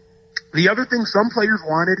 The other thing some players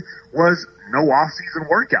wanted was no off-season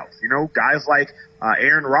workouts. You know, guys like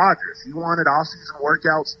Aaron Rodgers, he wanted off-season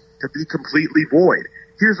workouts to be completely void.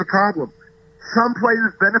 Here's the problem. Some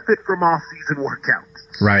players benefit from off-season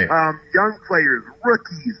workouts. Right. Young players,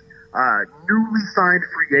 rookies, newly signed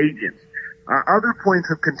free agents. Other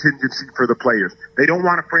points of contingency for the players. They don't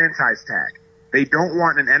want a franchise tag. They don't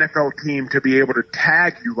want an NFL team to be able to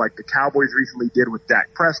tag you like the Cowboys recently did with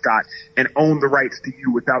Dak Prescott and own the rights to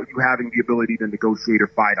you without you having the ability to negotiate or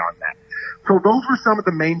fight on that. So those were some of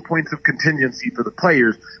the main points of contingency for the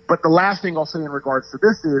players. But the last thing I'll say in regards to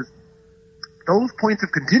this is those points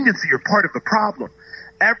of contingency are part of the problem.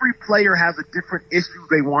 Every player has a different issue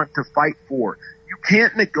they want to fight for. You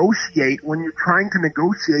can't negotiate when you're trying to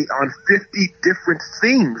negotiate on 50 different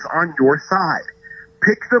things on your side.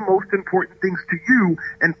 Pick the most important things to you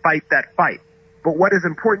and fight that fight. But what is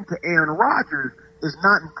important to Aaron Rodgers is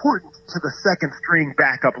not important to the second string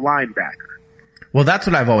backup linebacker. Well, that's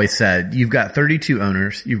what I've always said. You've got 32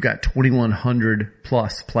 owners. You've got 2,100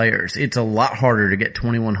 plus players. It's a lot harder to get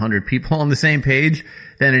 2,100 people on the same page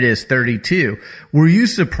than it is 32. Were you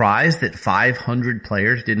surprised that 500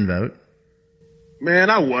 players didn't vote? Man,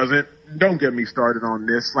 I wasn't. Don't get me started on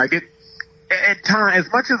this. Like at times,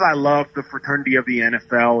 as much as I love the fraternity of the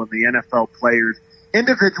NFL and the NFL players,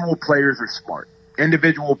 individual players are smart.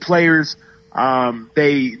 Individual players,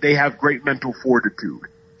 they have great mental fortitude.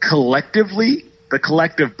 Collectively, the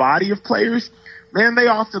collective body of players, man, they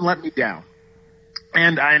often let me down.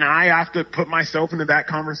 And I have to put myself into that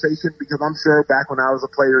conversation because I'm sure back when I was a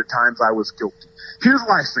player at times I was guilty. Here's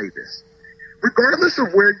why I say this. Regardless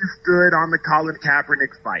of where you stood on the Colin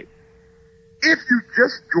Kaepernick fight, if you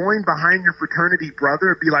just joined behind your fraternity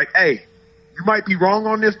brother and be like, hey, you might be wrong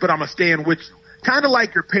on this, but I'm going to stand with you. Kind of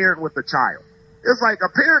like your parent with a child. It's like a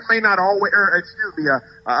parent may not always,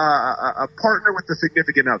 a partner with a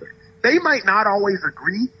significant other. They might not always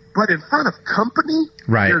agree, but in front of company,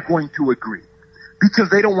 right, they're going to agree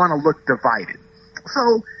because they don't want to look divided.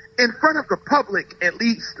 So in front of the public, at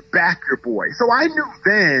least back your boy. So I knew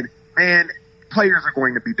then, man, players are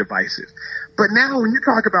going to be divisive. But now when you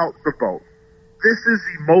talk about the vote, this is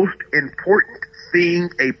the most important thing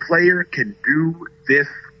a player can do this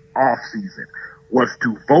offseason was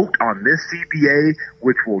to vote on this CBA,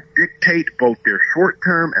 which will dictate both their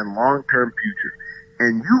short-term and long-term future.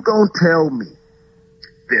 And you gonna tell me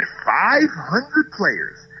that 500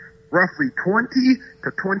 players, roughly 20 to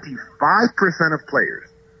 25% of players,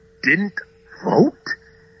 didn't vote?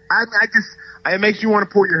 It makes you want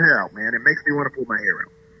to pull your hair out, man. It makes me want to pull my hair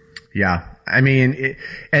out. Yeah. I mean,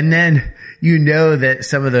 and then you know that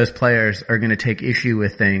some of those players are going to take issue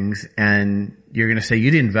with things and you're going to say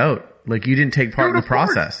you didn't vote. Like you didn't take part in the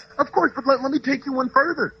process. Of course, but let me take you one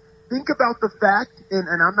further. Think about the fact, and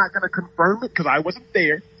I'm not going to confirm it because I wasn't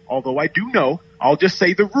there, although I do know. I'll just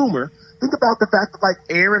say the rumor. Think about the fact that like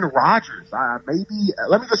Aaron Rodgers, let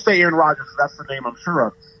me just say Aaron Rodgers, that's the name I'm sure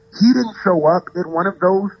of. He didn't show up in one of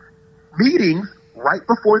those meetings right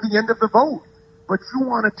before the end of the vote. But you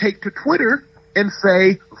want to take to Twitter and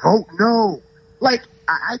say, vote no. Like,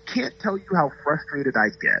 I can't tell you how frustrated I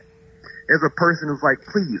get as a person who's like,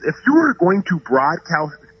 please, if you are going to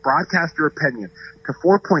broadcast your opinion to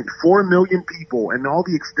 4.4 million people and all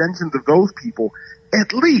the extensions of those people,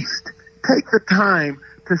 at least take the time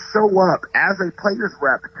to show up as a player's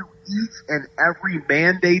rep to each and every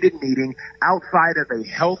mandated meeting outside of a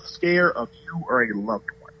health scare of you or a loved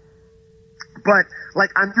one. But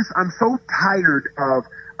like, I'm so tired of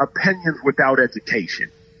opinions without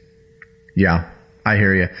education. Yeah, I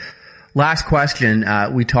hear you. Last question.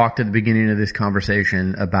 We talked at the beginning of this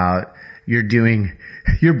conversation about you're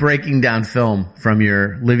breaking down film from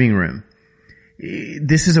your living room.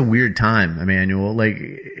 This is a weird time, Emmanuel. Like,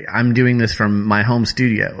 I'm doing this from my home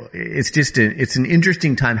studio. It's just it's an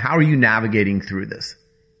interesting time. How are you navigating through this?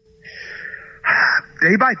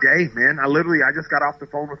 Day by day, man. I just got off the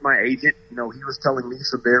phone with my agent. You know, he was telling me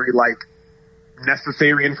some very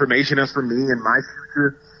necessary information as for me and my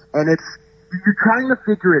future. And you're trying to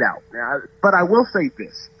figure it out. But I will say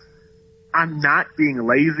this. I'm not being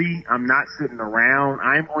lazy. I'm not sitting around.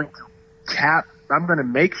 I'm going to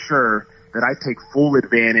make sure that I take full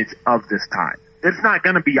advantage of this time. It's not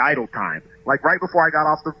going to be idle time. Like right before I got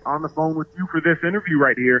on the phone with you for this interview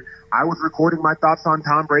right here, I was recording my thoughts on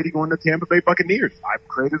Tom Brady going to Tampa Bay Buccaneers. I've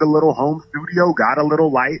created a little home studio, got a little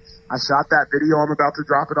light. I shot that video. I'm about to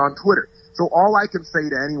drop it on Twitter. So all I can say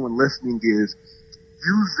to anyone listening is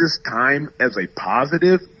use this time as a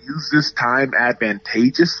positive. Use this time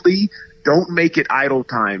advantageously. Don't make it idle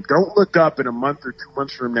time. Don't look up in a month or 2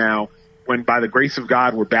 months from now when by the grace of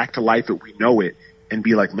God we're back to life that we know it and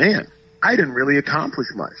be like, man, I didn't really accomplish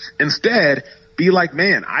much. Instead, be like,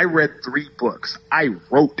 man, I read 3 books. I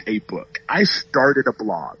wrote a book. I started a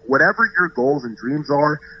blog. Whatever your goals and dreams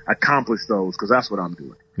are, accomplish those because that's what I'm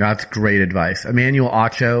doing. That's great advice. Emmanuel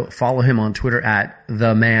Acho, follow him on Twitter at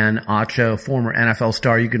 @TheManAcho, former NFL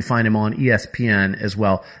star. You can find him on ESPN as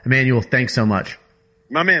well. Emmanuel, thanks so much.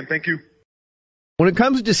 My man, thank you. When it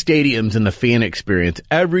comes to stadiums and the fan experience,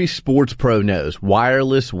 every sports pro knows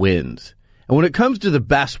wireless wins. And when it comes to the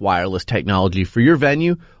best wireless technology for your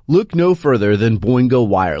venue, look no further than Boingo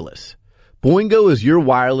Wireless. Boingo is your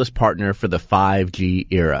wireless partner for the 5G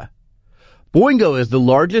era. Boingo is the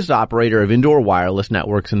largest operator of indoor wireless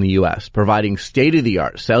networks in the U.S., providing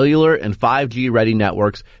state-of-the-art cellular and 5G-ready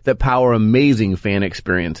networks that power amazing fan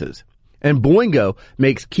experiences. And Boingo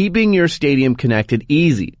makes keeping your stadium connected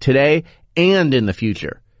easy today and in the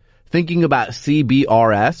future. Thinking about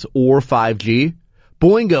CBRS or 5G?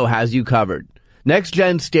 Boingo has you covered.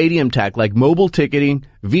 Next-gen stadium tech like mobile ticketing,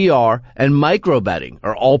 VR, and micro-betting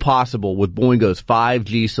are all possible with Boingo's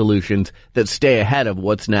 5G solutions that stay ahead of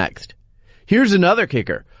what's next. Here's another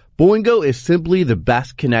kicker. Boingo is simply the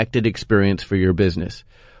best connected experience for your business.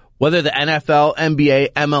 Whether the NFL, NBA,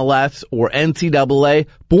 MLS, or NCAA,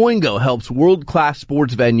 Boingo helps world-class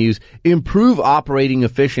sports venues improve operating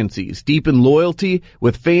efficiencies, deepen loyalty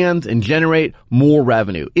with fans, and generate more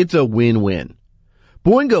revenue. It's a win-win.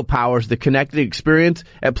 Boingo powers the connected experience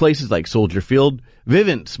at places like Soldier Field,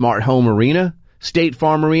 Vivint Smart Home Arena, State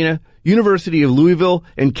Farm Arena, University of Louisville,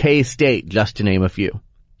 and K-State, just to name a few.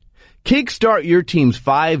 Kickstart your team's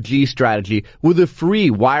 5G strategy with a free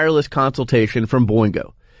wireless consultation from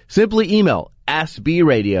Boingo. Simply email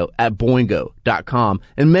sbradio@boingo.com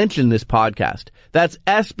and mention this podcast. That's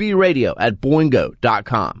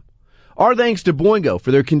sbradio@boingo.com. Our thanks to Boingo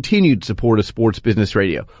for their continued support of Sports Business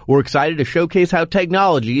Radio. We're excited to showcase how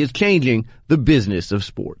technology is changing the business of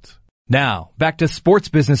sports. Now, back to Sports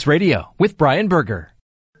Business Radio with Brian Berger.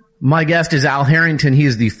 My guest is Al Harrington. He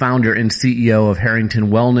is the founder and CEO of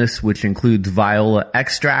Harrington Wellness, which includes Viola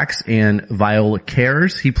Extracts and Viola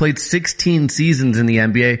Cares. He played 16 seasons in the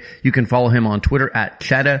NBA. You can follow him on Twitter at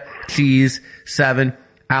CheddahCheese7.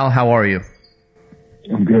 Al, how are you?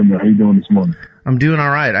 I'm good, man. How you doing this morning? I'm doing all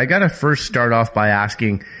right. I got to first start off by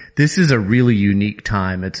asking, this is a really unique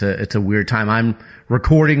time. It's a weird time. I'm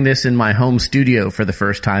recording this in my home studio for the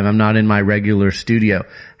first time. I'm not in my regular studio.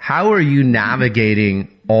 How are you navigating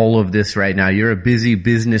all of this right now? You're a busy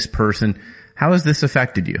business person. How has this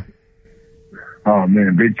affected you? Oh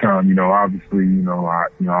man, big time. Obviously, I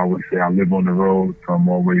always say I live on the road, so I'm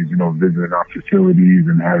always, visiting our facilities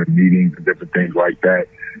and having meetings and different things like that.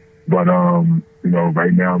 But,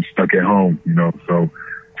 right now I'm stuck at home, so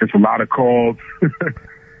just a lot of calls,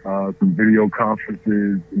 some video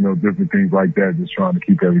conferences, different things like that, just trying to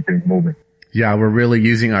keep everything moving. Yeah, we're really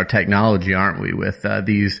using our technology, aren't we, with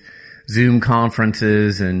these Zoom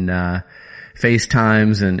conferences and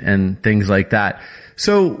FaceTimes and things like that.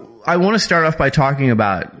 So I want to start off by talking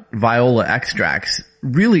about Viola Extracts.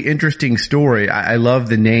 Really interesting story. I love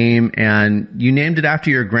the name, and you named it after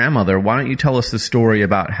your grandmother. Why don't you tell us the story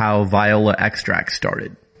about how Viola Extracts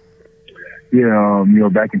started? Yeah,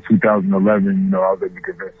 back in 2011, I was able to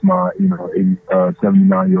convince my,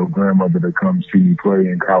 79-year-old grandmother to come see me play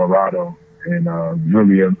in Colorado, and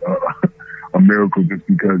really a miracle just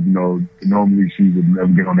because, normally she would never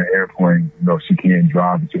get on an airplane. She can't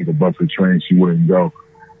drive and take a bus or train. She wouldn't go.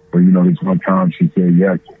 But, this one time she said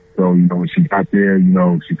yes. So, when she got there,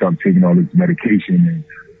 she started taking all this medication, and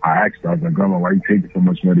I asked her, I was like, Grandma, why are you taking so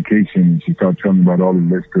much medication? And she started telling me about all the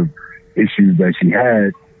list of issues that she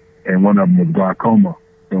had, and one of them was glaucoma.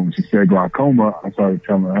 So when she said glaucoma, I started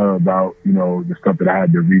telling her about, the stuff that I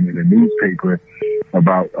had been reading in the newspaper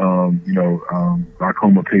about,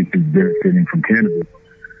 glaucoma patients benefiting from cannabis.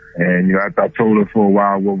 And, after I told her for a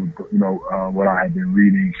while what I had been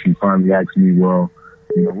reading, she finally asked me, well,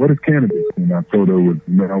 what is cannabis? And I told her it was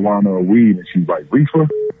marijuana or weed, and she's like, reefer?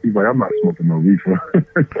 She's like, I'm not smoking no reefer.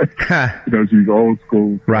 She's old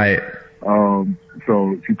school. Right.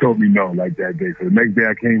 So she told me no, like that day. So the next day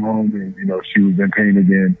I came home and, she was in pain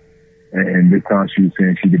again. And this time she was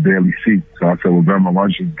saying she could barely see. So I said, well, Grandma, why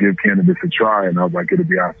don't you give cannabis a try? And I was like, it'll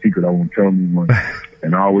be our secret. I won't tell anyone.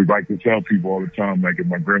 And I always like to tell people all the time, like, if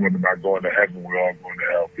my grandmother not going to heaven, we're all going to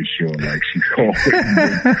hell for sure. Like, she's always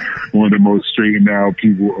been one of the most straightened out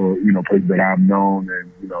people, places that I've known.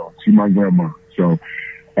 And, she's my grandma. So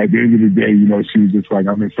at the end of the day, she was just like,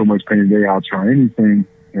 I'm in so much pain today, I'll try anything.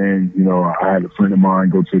 And, I had a friend of mine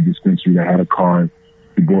go to a dispensary that had a card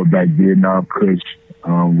to go back Vietnam Kush.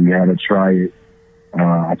 We had to try it.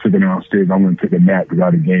 I took it downstairs. I went and took a nap because I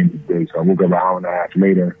had a game today. So I woke up an hour and a half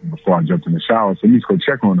later before I jumped in the shower. So let me just go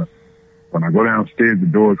check on her. When I go downstairs, the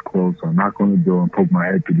door is closed. So I knock on the door and poke my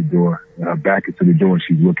head through the door. And I back it to the door.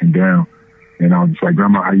 She's looking down. And I was just like,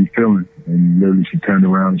 Grandma, how you feeling? And literally she turned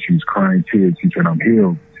around and she was crying tears. She said, I'm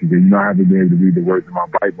healed. She said, I haven't been able to read the words of my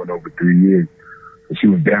Bible in over 3 years. So she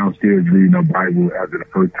was downstairs reading her Bible after the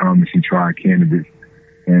first time that she tried cannabis.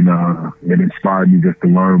 And it inspired me just to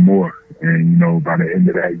learn more. And, by the end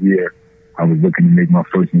of that year, I was looking to make my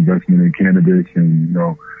first investment in cannabis. And,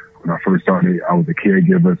 when I first started, I was a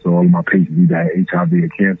caregiver, so all of my patients either had HIV or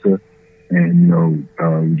cancer. And,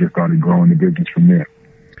 we just started growing the business from there.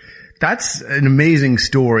 That's an amazing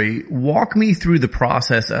story. Walk me through the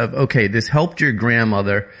process of, okay, this helped your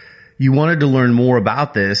grandmother. You wanted to learn more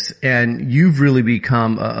about this, and you've really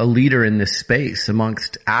become a leader in this space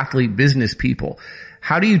amongst athlete business people.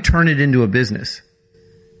 How do you turn it into a business?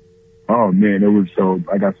 Oh, man, it was so,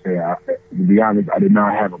 like I said, to be honest, I did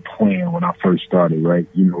not have a plan when I first started, right?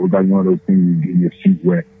 It was like one of those things you get your feet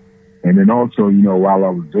wet. And then also, while I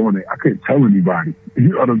was doing it, I couldn't tell anybody. You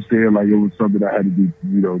know what I'm saying? Like, it was something I had to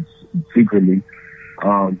do, secretly.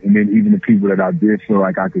 And then even the people that I did feel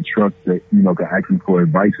like I could trust that, could ask them for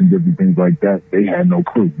advice and different things like that, they had no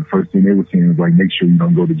clue. The first thing they were saying was like, make sure you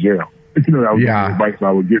don't go to jail. That was the advice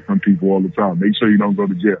I would get from people all the time. Make sure you don't go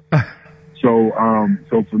to jail. So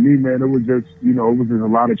for me, man, it was just, it was just a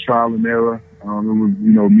lot of trial and error. It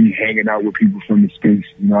was, me hanging out with people from the space.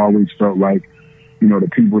 I always felt like, the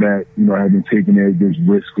people that, had been taking this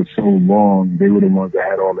risk for so long, they were the ones that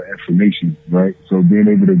had all the information, right? So being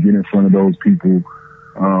able to get in front of those people,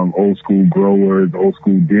 old school growers, old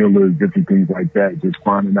school dealers, different things like that, just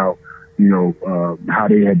finding out, how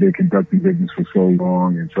they had been conducting business for so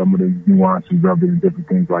long and some of the nuances of it and different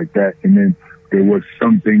things like that. And then there was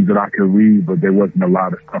some things that I could read, but there wasn't a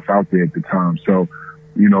lot of stuff out there at the time. So,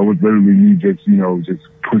 it was literally me just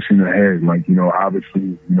pushing ahead. Like,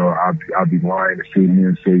 obviously, I'd be lying to sit here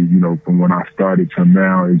and say, from when I started till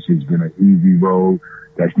now, it's just been an easy road.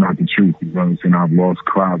 That's not the truth. You know what I'm saying? I've lost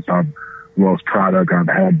crops. I've lost product. I've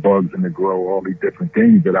had bugs in the grow, all these different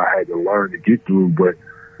things that I had to learn to get through. But,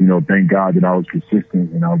 thank God that I was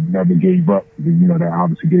persistent and I never gave up. That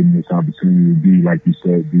obviously gave me this opportunity to be, like you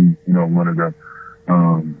said, one of the,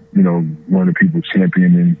 one of the people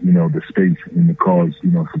championing, the space and the cause,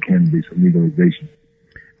 for cannabis legalization.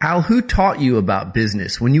 Al, who taught you about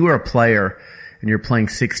business when you were a player and you're playing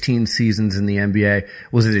 16 seasons in the NBA?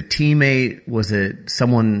 Was it a teammate? Was it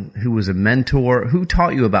someone who was a mentor? Who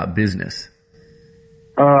taught you about business?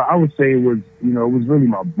 I would say it was, it was really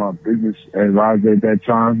my business advisor at that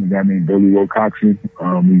time. A guy named Billy Wilcoxon.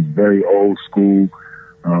 He's very old school.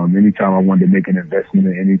 Anytime I wanted to make an investment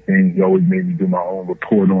in anything, he always made me do my own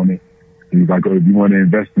report on it. He was like, oh, if you want to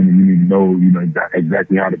invest in it, you need to know,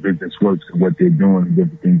 exactly how the business works and what they're doing and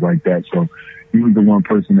different things like that. So he was the one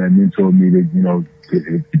person that mentored me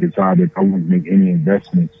to decide that I wouldn't make any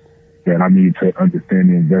investments, that I needed to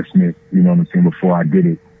understand the investment, before I did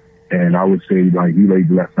it. And I would say, like, he laid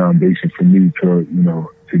that foundation for me to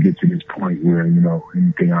get to this point where,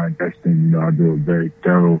 anything I invest in, I do a very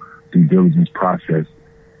thorough due diligence process.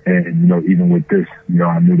 And, even with this,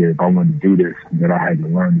 I knew that if I wanted to do this, that I had to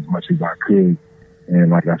learn as much as I could. And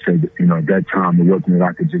like I said, at that time, it wasn't that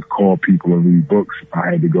I could just call people and read books.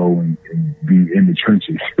 I had to go and be in the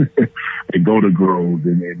trenches and go to groves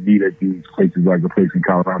and meet at these places, like a place in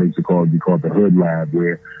Colorado used to be called the Hood Lab,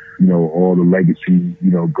 where, all the legacy,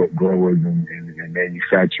 growers and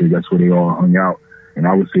manufacturers, that's where they all hung out. And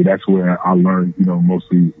I would say that's where I learned,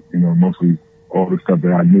 mostly all the stuff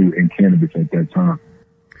that I knew in cannabis at that time.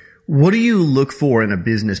 What do you look for in a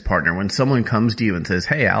business partner when someone comes to you and says,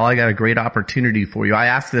 hey, Al, I got a great opportunity for you? I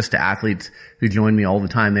ask this to athletes who join me all the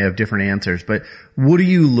time. They have different answers, but what do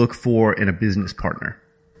you look for in a business partner?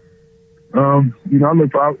 I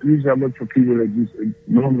look for people that just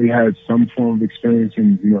normally have some form of experience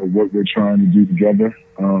in, what we're trying to do together.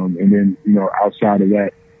 And then, outside of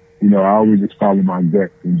that, I always just follow my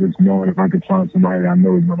gut and just knowing if I can find somebody that I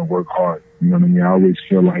know is going to work hard. You know what I mean? I always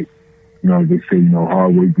feel like, they say,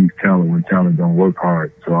 hard work beats talent when talent don't work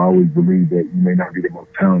hard. So I always believe that you may not be the most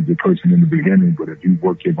talented person in the beginning, but if you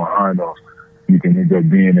work your behind off, you can end up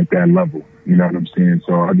being at that level. You know what I'm saying?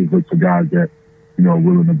 So I just look for guys that,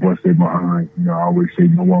 willing to bust their behind. I always say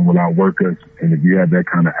no one will outwork us. And if you have that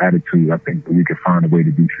kind of attitude, I think that we can find a way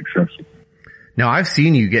to be successful. Now, I've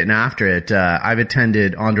seen you getting after it. I've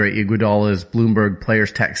attended Andre Iguodala's Bloomberg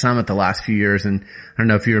Players Tech Summit the last few years, and I don't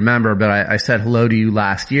know if you remember, but I said hello to you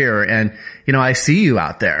last year, and, I see you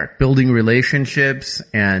out there building relationships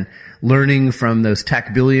and learning from those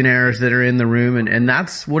tech billionaires that are in the room, and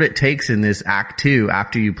that's what it takes in this act two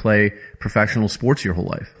after you play professional sports your whole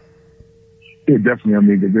life. Yeah, definitely. I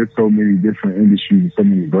mean, there's so many different industries and so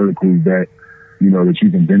many verticals that that you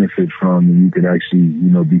can benefit from and you can actually,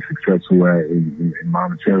 be successful at and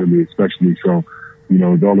monetarily, especially. So,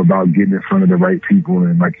 it's all about getting in front of the right people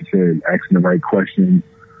and, like you said, asking the right questions,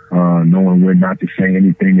 knowing when not to say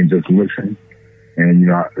anything and just listen.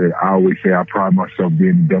 And, I always say I pride myself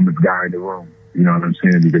being the dumbest guy in the room. You know what I'm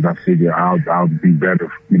saying? Because I figure I'll be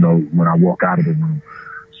better, when I walk out of the room.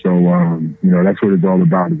 So, that's what it's all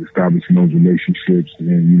about, is establishing those relationships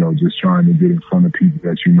and, just trying to get in front of people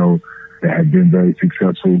that that have been very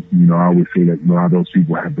successful. I always say that a lot of those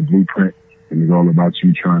people have the blueprint, and it's all about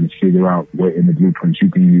you trying to figure out what in the blueprint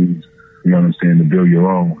you can use, to build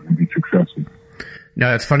your own and be successful.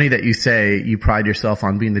 No, it's funny that you say you pride yourself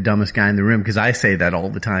on being the dumbest guy in the room, because I say that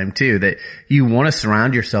all the time too, that you want to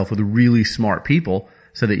surround yourself with really smart people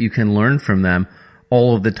so that you can learn from them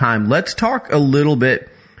all of the time. Let's talk a little bit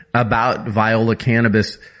about Viola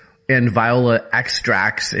Cannabis and Viola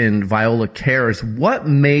Extracts and Viola Cares. What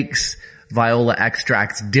makes Viola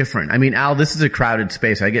Extracts different? I mean, Al, this is a crowded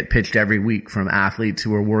space. I get pitched every week from athletes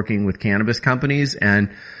who are working with cannabis companies. And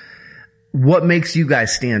what makes you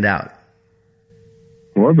guys stand out?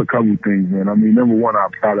 Well, there's a couple of things, man. I mean, number one, our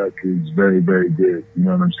product is very, very good. You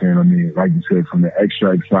know what I'm saying? I mean, like you said, from the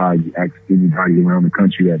extract side, you ask anybody around the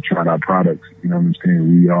country that tried our products. You know what I'm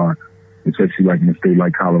saying? We are, especially like in a state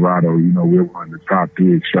like Colorado, we're one of the top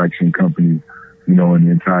 3 extraction companies, in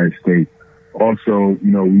the entire state. Also,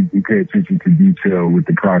 we pay attention to detail with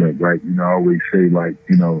the product, right? I always say, like,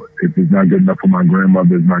 if it's not good enough for my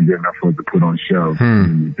grandmother, it's not good enough for it to put on shelves.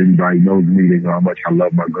 If anybody knows me, they know how much I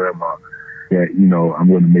love my grandma. That, I'm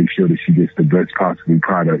going to make sure that she gets the best possible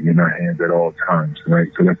product in her hands at all times, right?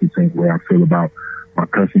 So that's the same way I feel about my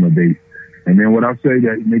customer base. And then what I'll say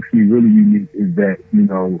that makes me really unique is that,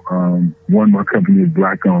 one, my company is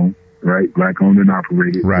black owned, right? Black owned and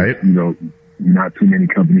operated. Right. Not too many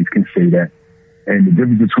companies can say that. And the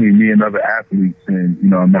difference between me and other athletes,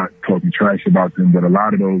 and, I'm not talking trash about them, but a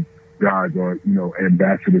lot of those guys are,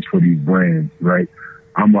 ambassadors for these brands, right?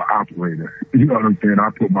 I'm an operator. You know what I'm saying? I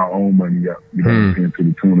put my own money up, what I'm saying, to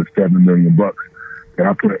the tune of $7 million that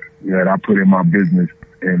I put in my business.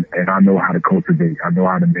 And I know how to cultivate. I know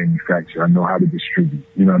how to manufacture. I know how to distribute.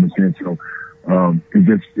 You know what I'm saying? So, it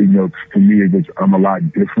just, to me, I'm a lot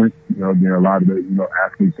different, than a lot of the,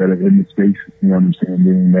 athletes that are in the space. You know what I'm saying?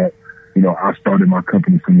 Meaning that, I started my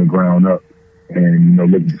company from the ground up, and,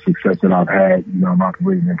 look at the success that I've had. I'm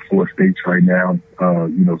operating in 4 states right now,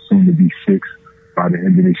 soon to be 6 by the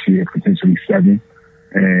end of this year, potentially 7.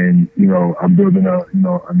 And, I'm building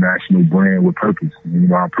a national brand with purpose.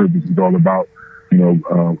 And, our purpose is all about,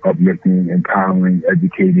 uplifting, empowering,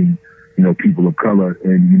 educating, people of color,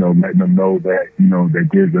 and, letting them know that, that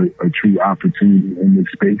there's a true opportunity in this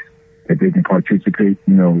space, that they can participate.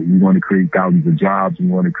 We want to create thousands of jobs. We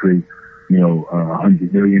want to create,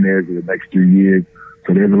 100 millionaires in the next 3 years.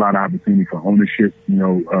 So there's a lot of opportunity for ownership,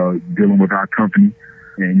 dealing with our company.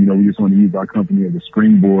 And, we just want to use our company as a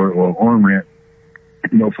springboard or on-ramp,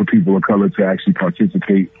 for people of color to actually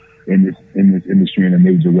participate in this industry in a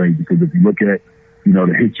major way. Because if you look at,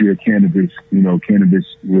 the history of cannabis, cannabis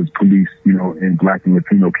was policed, in Black and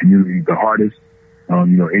Latino communities the hardest.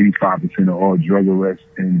 85% of all drug arrests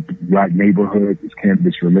in Black neighborhoods is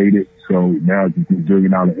cannabis related. So now it's a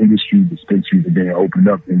billion-dollar industry. Dispensaries are being opened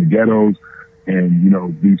up in the ghettos, and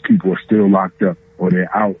these people are still locked up, or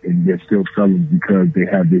they're out and they're still felons because they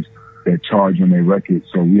have that charge on their record.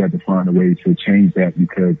 So we have to find a way to change that,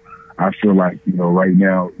 because I feel like right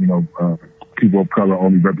now people of color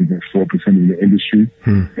only represent 4% of the industry.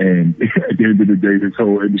 And at the end of the day, this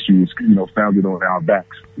whole industry was, founded on our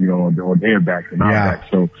backs, on their backs and our backs.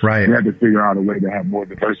 So we have to figure out a way to have more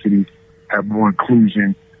diversity, have more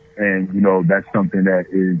inclusion. And, that's something that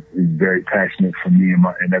is very passionate for me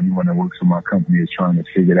and everyone that works for my company is trying to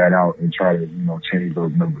figure that out and try to, change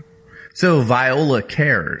those numbers. So Viola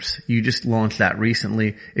Cares, you just launched that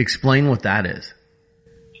recently. Explain what that is.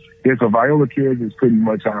 so Viola Cares is pretty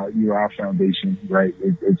much our foundation, right?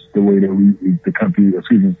 It's the way that the company,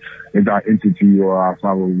 is our entity or our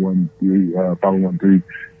 501(c)(3)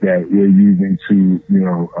 that we're using to,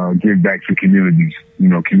 give back to communities,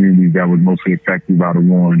 communities that was mostly affected by the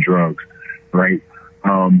war on drugs, right?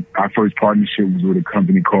 Our first partnership was with a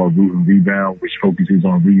company called Root and Rebound, which focuses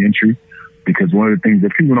on reentry. Because one of the things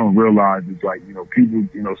that people don't realize is people,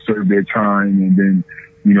 serve their time and then,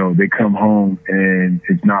 they come home and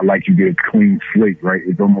it's not like you get a clean slate, right?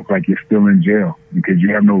 It's almost like you're still in jail because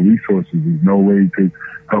you have no resources. There's no way to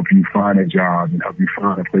help you find a job and help you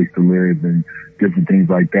find a place to live and different things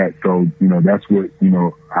like that. So, that's what,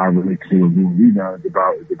 our relationship with Root and Rebound is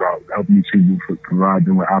about. It's about helping you to provide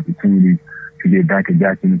them with opportunities to get back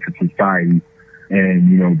adapted into society and,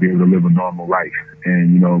 be able to live a normal life.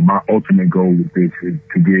 And, my ultimate goal with this is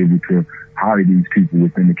to be able to hire these people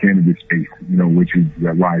within the cannabis space, which is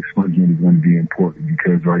why expungement is going to be important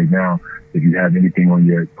because right now, if you have anything on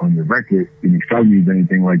your record, any felonies,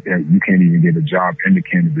 anything like that, you can't even get a job in the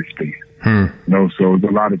cannabis space. So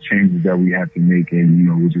there's a lot of changes that we have to make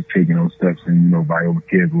and, we're just taking those steps and, Viola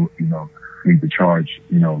Cares will, lead the charge,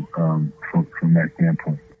 from that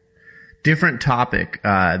standpoint. Different topic.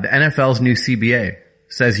 The NFL's new CBA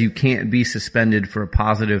says you can't be suspended for a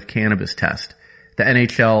positive cannabis test. The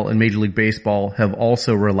NHL and Major League Baseball have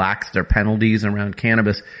also relaxed their penalties around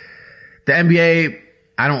cannabis. The NBA,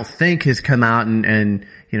 I don't think, has come out and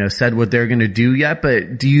said what they're going to do yet,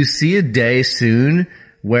 but do you see a day soon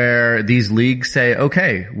where these leagues say,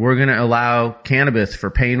 okay, we're going to allow cannabis for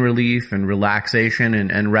pain relief and relaxation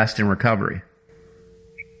and rest and recovery?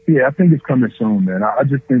 Yeah, I think it's coming soon, man. I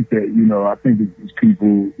just think that, I think that these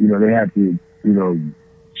people, they have to,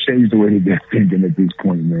 change the way that they're thinking at this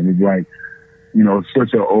point, man. It's like, it's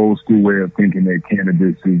such an old school way of thinking that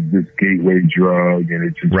cannabis is this gateway drug and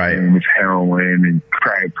it's just it's heroin and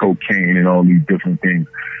crack cocaine and all these different things,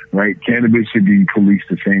 right? Cannabis should be policed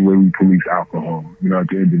the same way we police alcohol, at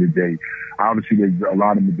the end of the day. Obviously, there's a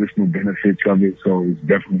lot of medicinal benefits of it, so it's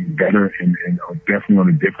definitely better and definitely on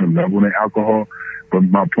a different level than alcohol. But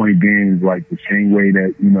my point being is like the same way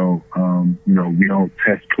that, we don't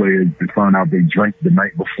test players to find out they drank the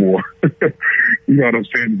night before. You know what I'm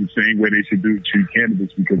saying? It's the same way they should treat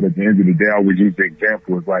cannabis because at the end of the day, I always use the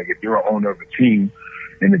example is like if you're an owner of a team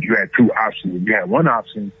and if you had two options, if you had one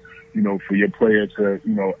option, for your player to,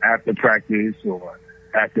 after practice or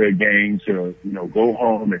after a game to, go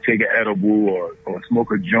home and take an edible or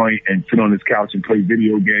smoke a joint and sit on his couch and play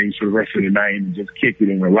video games for the rest of the night and just kick it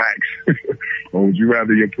and relax? Or would you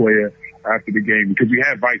rather your player after the game? Because we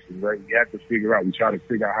have vices, right? We have to figure out, we try to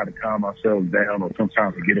figure out how to calm ourselves down or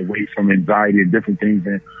sometimes to get away from anxiety and different things.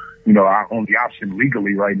 And, our only option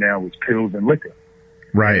legally right now is pills and liquor.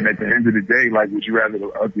 Right. And at the end of the day, like, would you rather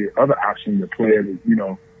the other option, the player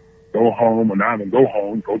to, go home or not even go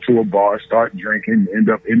home, go to a bar, start drinking, end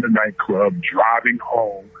up in the nightclub, driving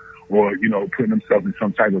home, or, putting himself in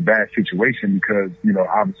some type of bad situation because,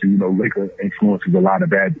 obviously, liquor influences a lot of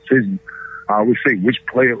bad decisions. I would say which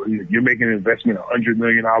player, if you're making an investment of $100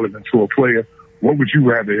 million into a player, what would you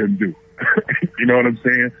rather him do? You know what I'm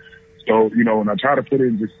saying? So, when I try to put it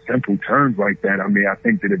in just simple terms like that, I mean, I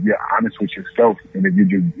think that if you're honest with yourself and if you're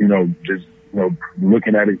just,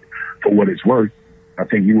 looking at it for what it's worth, I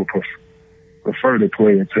think you would prefer the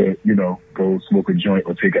player to, go smoke a joint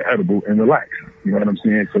or take an edible and relax. You know what I'm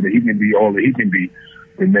saying? So that he can be all that he can be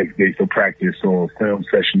the next day for practice or film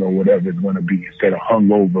session or whatever it's going to be instead of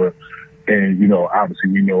hungover. And, obviously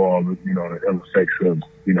we know all the, the ill effects of,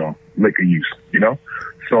 liquor use,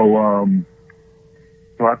 So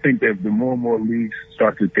I think that the more and more leagues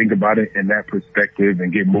start to think about it in that perspective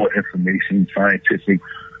and get more information, scientific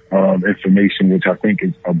information, which I think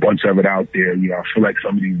is a bunch of it out there. I feel like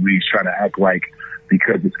some of these leagues try to act like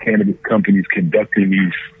because it's cannabis companies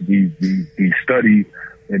conducting these studies,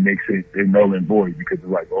 it makes it null and void because it's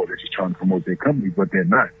like, oh, they're just trying to promote their companies, but they're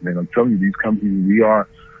not. Man, I'm telling you, these companies, we are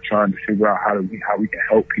trying to figure out how we can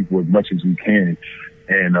help people as much as we can.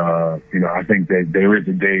 And, I think that there is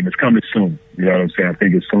a day, and it's coming soon. You know what I'm saying? I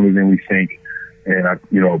think it's sooner than we think. And,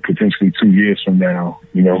 potentially 2 years from now,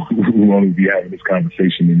 we won't be having this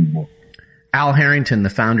conversation anymore. Al Harrington, the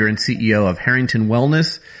founder and CEO of Harrington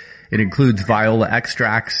Wellness. It includes Viola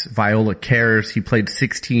Extracts, Viola Cares. He played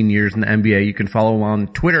 16 years in the NBA. You can follow him on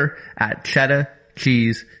Twitter at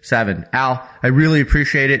CheddahCheese7. Al, I really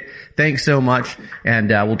appreciate it. Thanks so much, and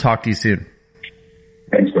we'll talk to you soon.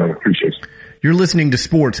 Thanks, brother. Appreciate it. You're listening to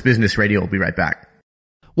Sports Business Radio. We'll be right back.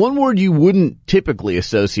 One word you wouldn't typically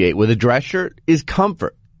associate with a dress shirt is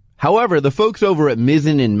comfort. However, the folks over at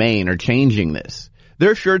Mizzen in Maine are changing this.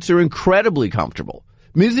 Their shirts are incredibly comfortable.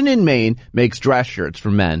 Mizzen in Maine makes dress shirts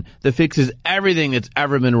for men that fixes everything that's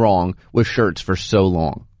ever been wrong with shirts for so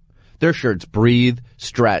long. Their shirts breathe,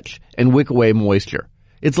 stretch, and wick away moisture.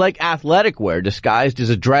 It's like athletic wear disguised as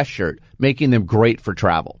a dress shirt, making them great for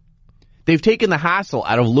travel. They've taken the hassle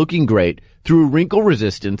out of looking great through wrinkle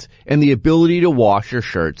resistance and the ability to wash your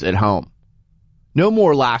shirts at home. No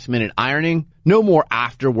more last-minute ironing, no more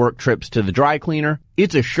after-work trips to the dry cleaner.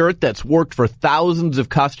 It's a shirt that's worked for thousands of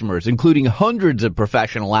customers, including hundreds of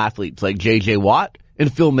professional athletes like J.J. Watt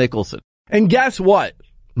and Phil Mickelson. And guess what?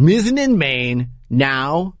 Mizzen in Maine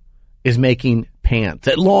now is making pants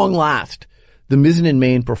at long last. The Mizzen in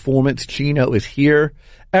Maine Performance Chino is here.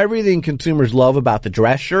 Everything consumers love about the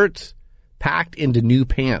dress shirts, packed into new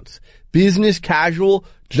pants. Business casual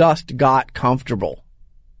just got comfortable.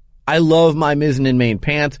 I love my Mizzen in Maine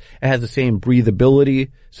pants. It has the same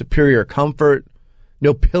breathability, superior comfort,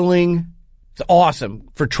 no pilling. It's awesome.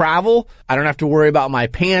 For travel, I don't have to worry about my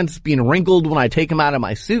pants being wrinkled when I take them out of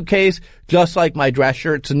my suitcase, just like my dress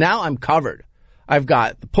shirt. So now I'm covered. I've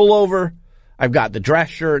got the pullover. I've got the dress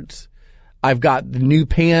shirts. I've got the new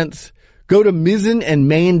pants. Go to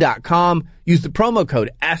mizzenandmaine.com. Use the promo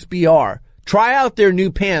code SBR. Try out their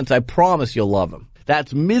new pants. I promise you'll love them.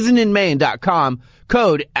 That's mizzenandmaine.com,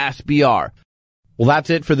 code SBR. Well, that's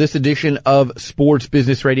it for this edition of Sports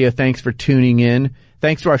Business Radio. Thanks for tuning in.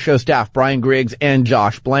 Thanks to our show staff, Brian Griggs and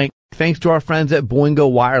Josh Blank. Thanks to our friends at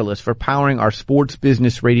Boingo Wireless for powering our Sports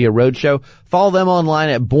Business Radio Roadshow. Follow them online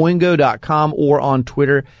at boingo.com or on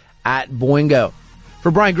Twitter at Boingo.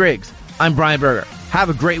 For Brian Griggs, I'm Brian Berger. Have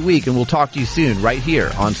a great week, and we'll talk to you soon right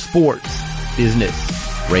here on Sports Business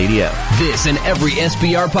Radio. This and every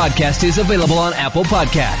SBR podcast is available on Apple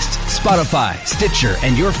Podcasts, Spotify, Stitcher,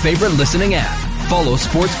 and your favorite listening app. Follow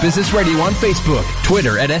Sports Business Radio on Facebook,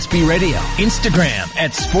 Twitter at SB Radio, Instagram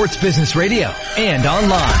at Sports Business Radio, and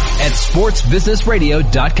online at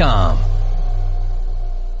sportsbusinessradio.com.